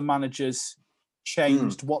that other managers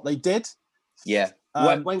changed what they did. Yeah.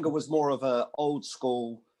 Wenger was more of a old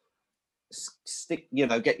school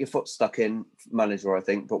get your foot stuck in manager, I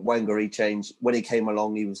think. But Wenger, he changed. When he came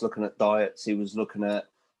along, he was looking at diets, he was looking at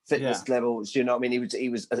fitness levels, you know what I mean? He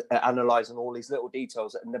was analysing all these little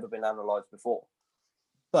details that had never been analysed before.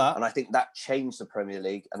 And I think that changed the Premier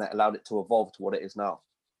League and it allowed it to evolve to what it is now.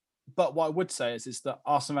 But what I would say is that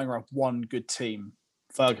Arsene Wenger had one good team.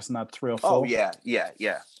 Ferguson had 3 or 4. Oh, yeah.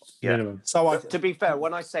 So to be fair,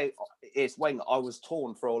 when I say it's Wenger, I was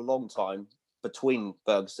torn for a long time between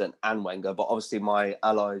Ferguson and Wenger, but obviously my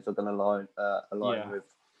allies are going to align with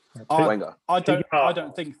Wenger. I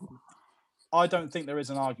don't think there is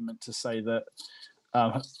an argument to say that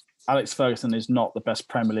Alex Ferguson is not the best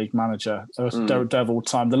Premier League manager of all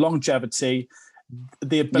time. The longevity,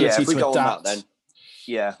 the ability to adapt. Then.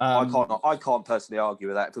 I can't personally argue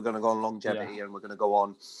with that. If we're going to go on longevity and we're going to go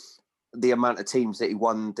on the amount of teams that he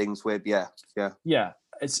won things with,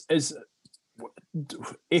 it's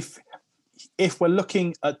if we're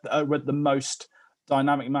looking at the most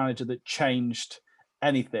dynamic manager that changed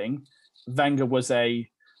anything, Wenger was a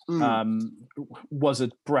was a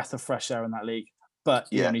breath of fresh air in that league. But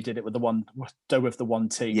he only did it with the one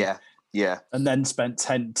team. Yeah. And then spent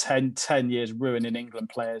 10 years ruining England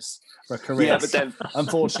players for careers. Yeah, but then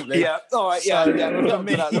unfortunately. Yeah, all right,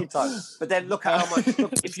 But then look at how much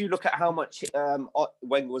if you look at how much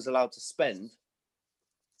Wenger was allowed to spend,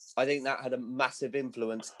 I think that had a massive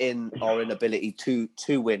influence in our inability to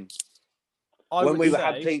win.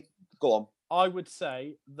 Go on. I would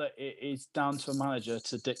say that it is down to a manager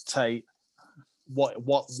to dictate what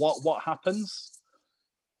happens.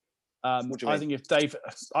 I think if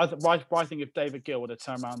David Gill would have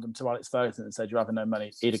turned around to Alex Ferguson and said, "You're having no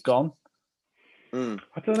money," he'd have gone. I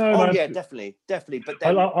don't know. Oh man. yeah, definitely. But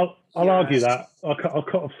then, I'll argue that. I'll cut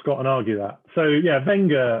off Scott and argue that. So yeah,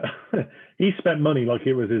 Wenger, he spent money like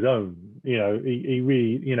it was his own. He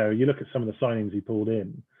really, you look at some of the signings he pulled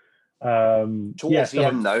in. Towards the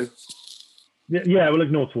end, though. Yeah, we'll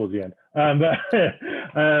ignore towards the end. I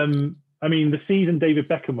mean, the season David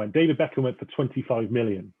Beckham went for 25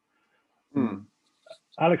 million.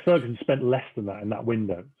 Alex Ferguson spent less than that in that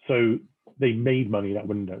window. So they made money that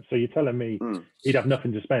window. So you're telling me he'd have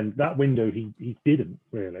nothing to spend. That window, he didn't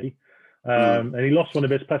really. And he lost one of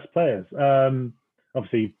his best players.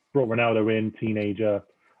 Obviously, brought Ronaldo in, teenager.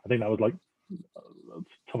 I think that was like,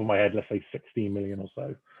 top of my head, let's say 16 million or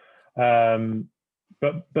so.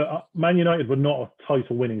 But Man United were not a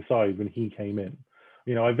title-winning side when he came in.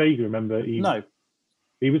 I vaguely remember he was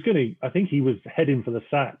I think he was heading for the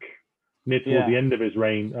sack near towards the end of his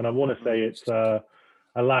reign, and I want to say it's a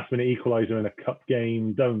last-minute equaliser in a cup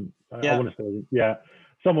game. I want to say,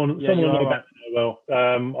 someone will know better. Well,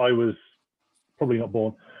 I was probably not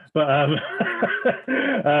born, but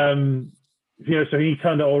so he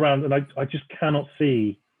turned it all around, and I just cannot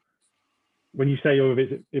see. When you say,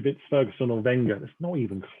 if it's Ferguson or Wenger, it's not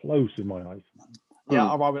even close in my eyes. Yeah,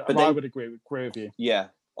 I would agree with you. Yeah,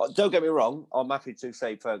 don't get me wrong. I'm happy to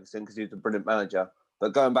say Ferguson because he's a brilliant manager.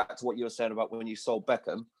 But going back to what you were saying about when you sold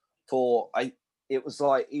Beckham, it was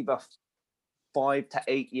like either 5 to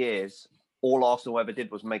 8 years. All Arsenal ever did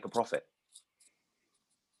was make a profit.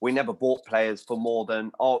 We never bought players for more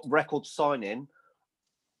than our record signing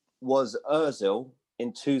was Ozil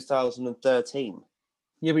in 2013.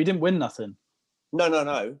 Yeah, but he didn't win nothing. No.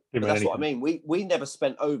 But that's what I mean. We never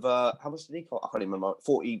spent over, how much did he cost? I can't even remember,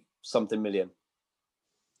 40-something million.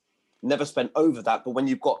 Never spent over that. But when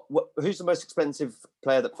you've got, who's the most expensive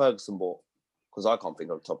player that Ferguson bought? Because I can't think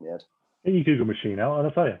off the top of my head. Get your Google machine out, and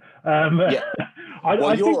I'll tell you. Yeah.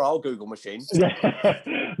 I think our Google machine.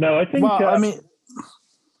 No, I think. Well, I mean,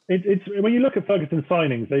 it's when you look at Ferguson's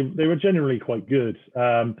signings, they were generally quite good.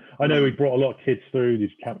 I know he brought a lot of kids through.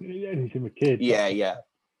 These can't do anything with kids. Yeah.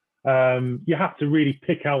 You have to really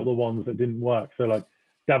pick out the ones that didn't work. So like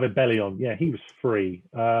David Bellion, he was free.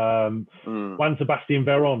 Juan Sebastian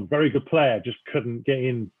Veron, very good player, just couldn't get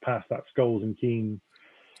in past that Scholes and Keane.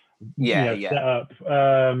 Setup.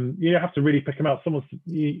 You have to really pick them out.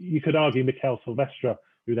 You could argue Mikel Silvestre,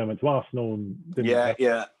 who then went to Arsenal and didn't.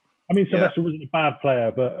 Yeah. I mean, Silvestre wasn't a bad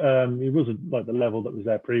player, but he wasn't like the level that was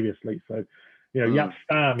there previously. So, Jaap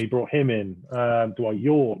Stam, he brought him in. Dwight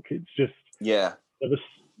York. It's just there was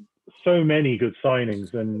so many good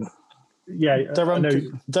signings, and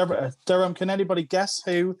Durham, can anybody guess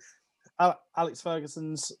who Alex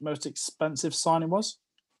Ferguson's most expensive signing was?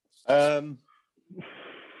 Do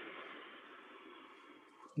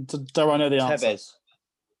I know the answer? Tevez.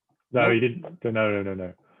 No, he didn't.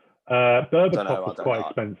 No. Berbatov was quite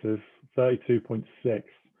expensive, 32.6.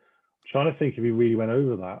 Trying to think if he really went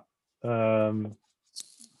over that.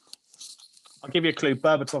 I'll give you a clue.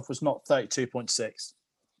 Berbatov was not 32.6.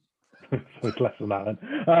 So it's less than that then.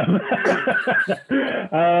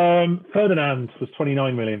 Ferdinand was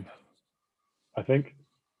 29 million, I think.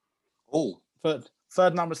 Oh,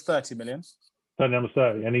 Ferdinand was 30 million. Ferdinand was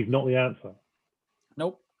 30, and he's not the answer.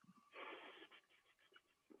 Nope.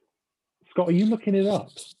 Scott, are you looking it up?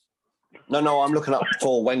 No, I'm looking up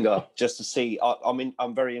for Wenger just to see.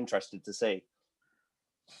 I'm very interested to see.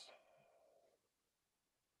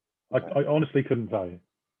 I honestly couldn't tell you.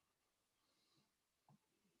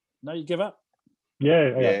 No, you give up?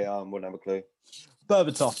 Yeah, I wouldn't have a clue.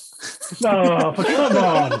 Berbatov. No,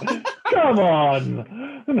 come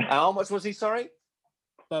on. How much was he, sorry?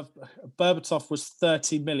 Berbatov was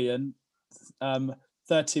 30 million,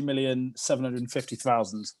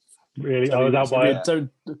 750,000. Really? So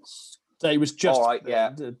he was just all right,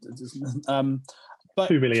 yeah. But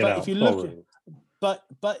 2 million but out. If you look at,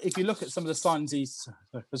 but if you look at some of the signs he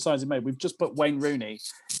made, we've just put Wayne Rooney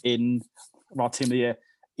in our team of the year.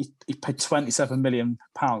 He paid £27 million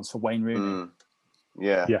for Wayne Rooney.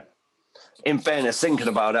 Yeah. In fairness, thinking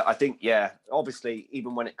about it, I think, obviously,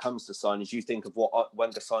 even when it comes to signings, you think of what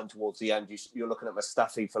Wenger signed towards the end. You're looking at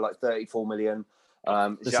Mustafi for like 34 million,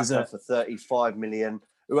 Xhaka for 35 million.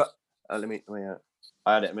 I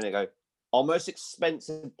had it a minute ago. Our most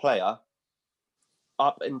expensive player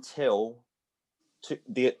up until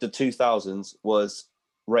the 2000s was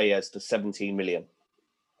Reyes for 17 million.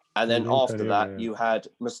 And then after that, you had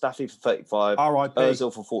Mustafi for 35,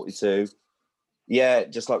 Ozil for 42. Yeah,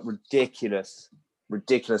 just like ridiculous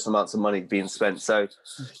amounts of money being spent. So,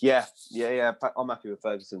 yeah. I'm happy with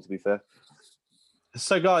Ferguson, to be fair.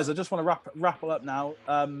 So, guys, I just want to wrap it up now.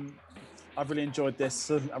 I've really enjoyed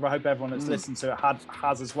this. I hope everyone that's listened to it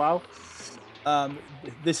has as well.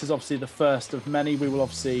 This is obviously the first of many. We will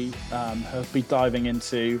obviously be diving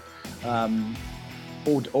into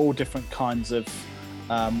all different kinds of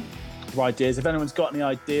ideas. If anyone's got any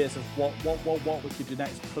ideas of what we could do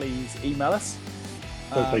next, please email us.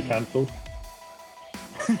 Don't say cancelled.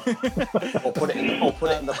 or put it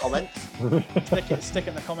in the comments. Stick it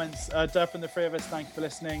in the comments. Derp and the three of us, thank you for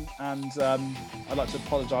listening. And I'd like to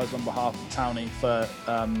apologise on behalf of Townie for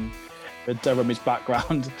Durham's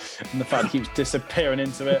background and the fact he keeps disappearing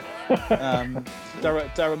into it.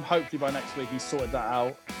 Durham, hopefully by next week he's sorted that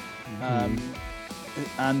out.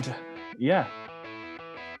 And yeah,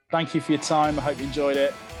 thank you for your time. I hope you enjoyed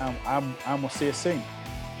it, and we'll see you soon.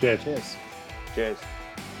 Cheers. Cheers. Cheers.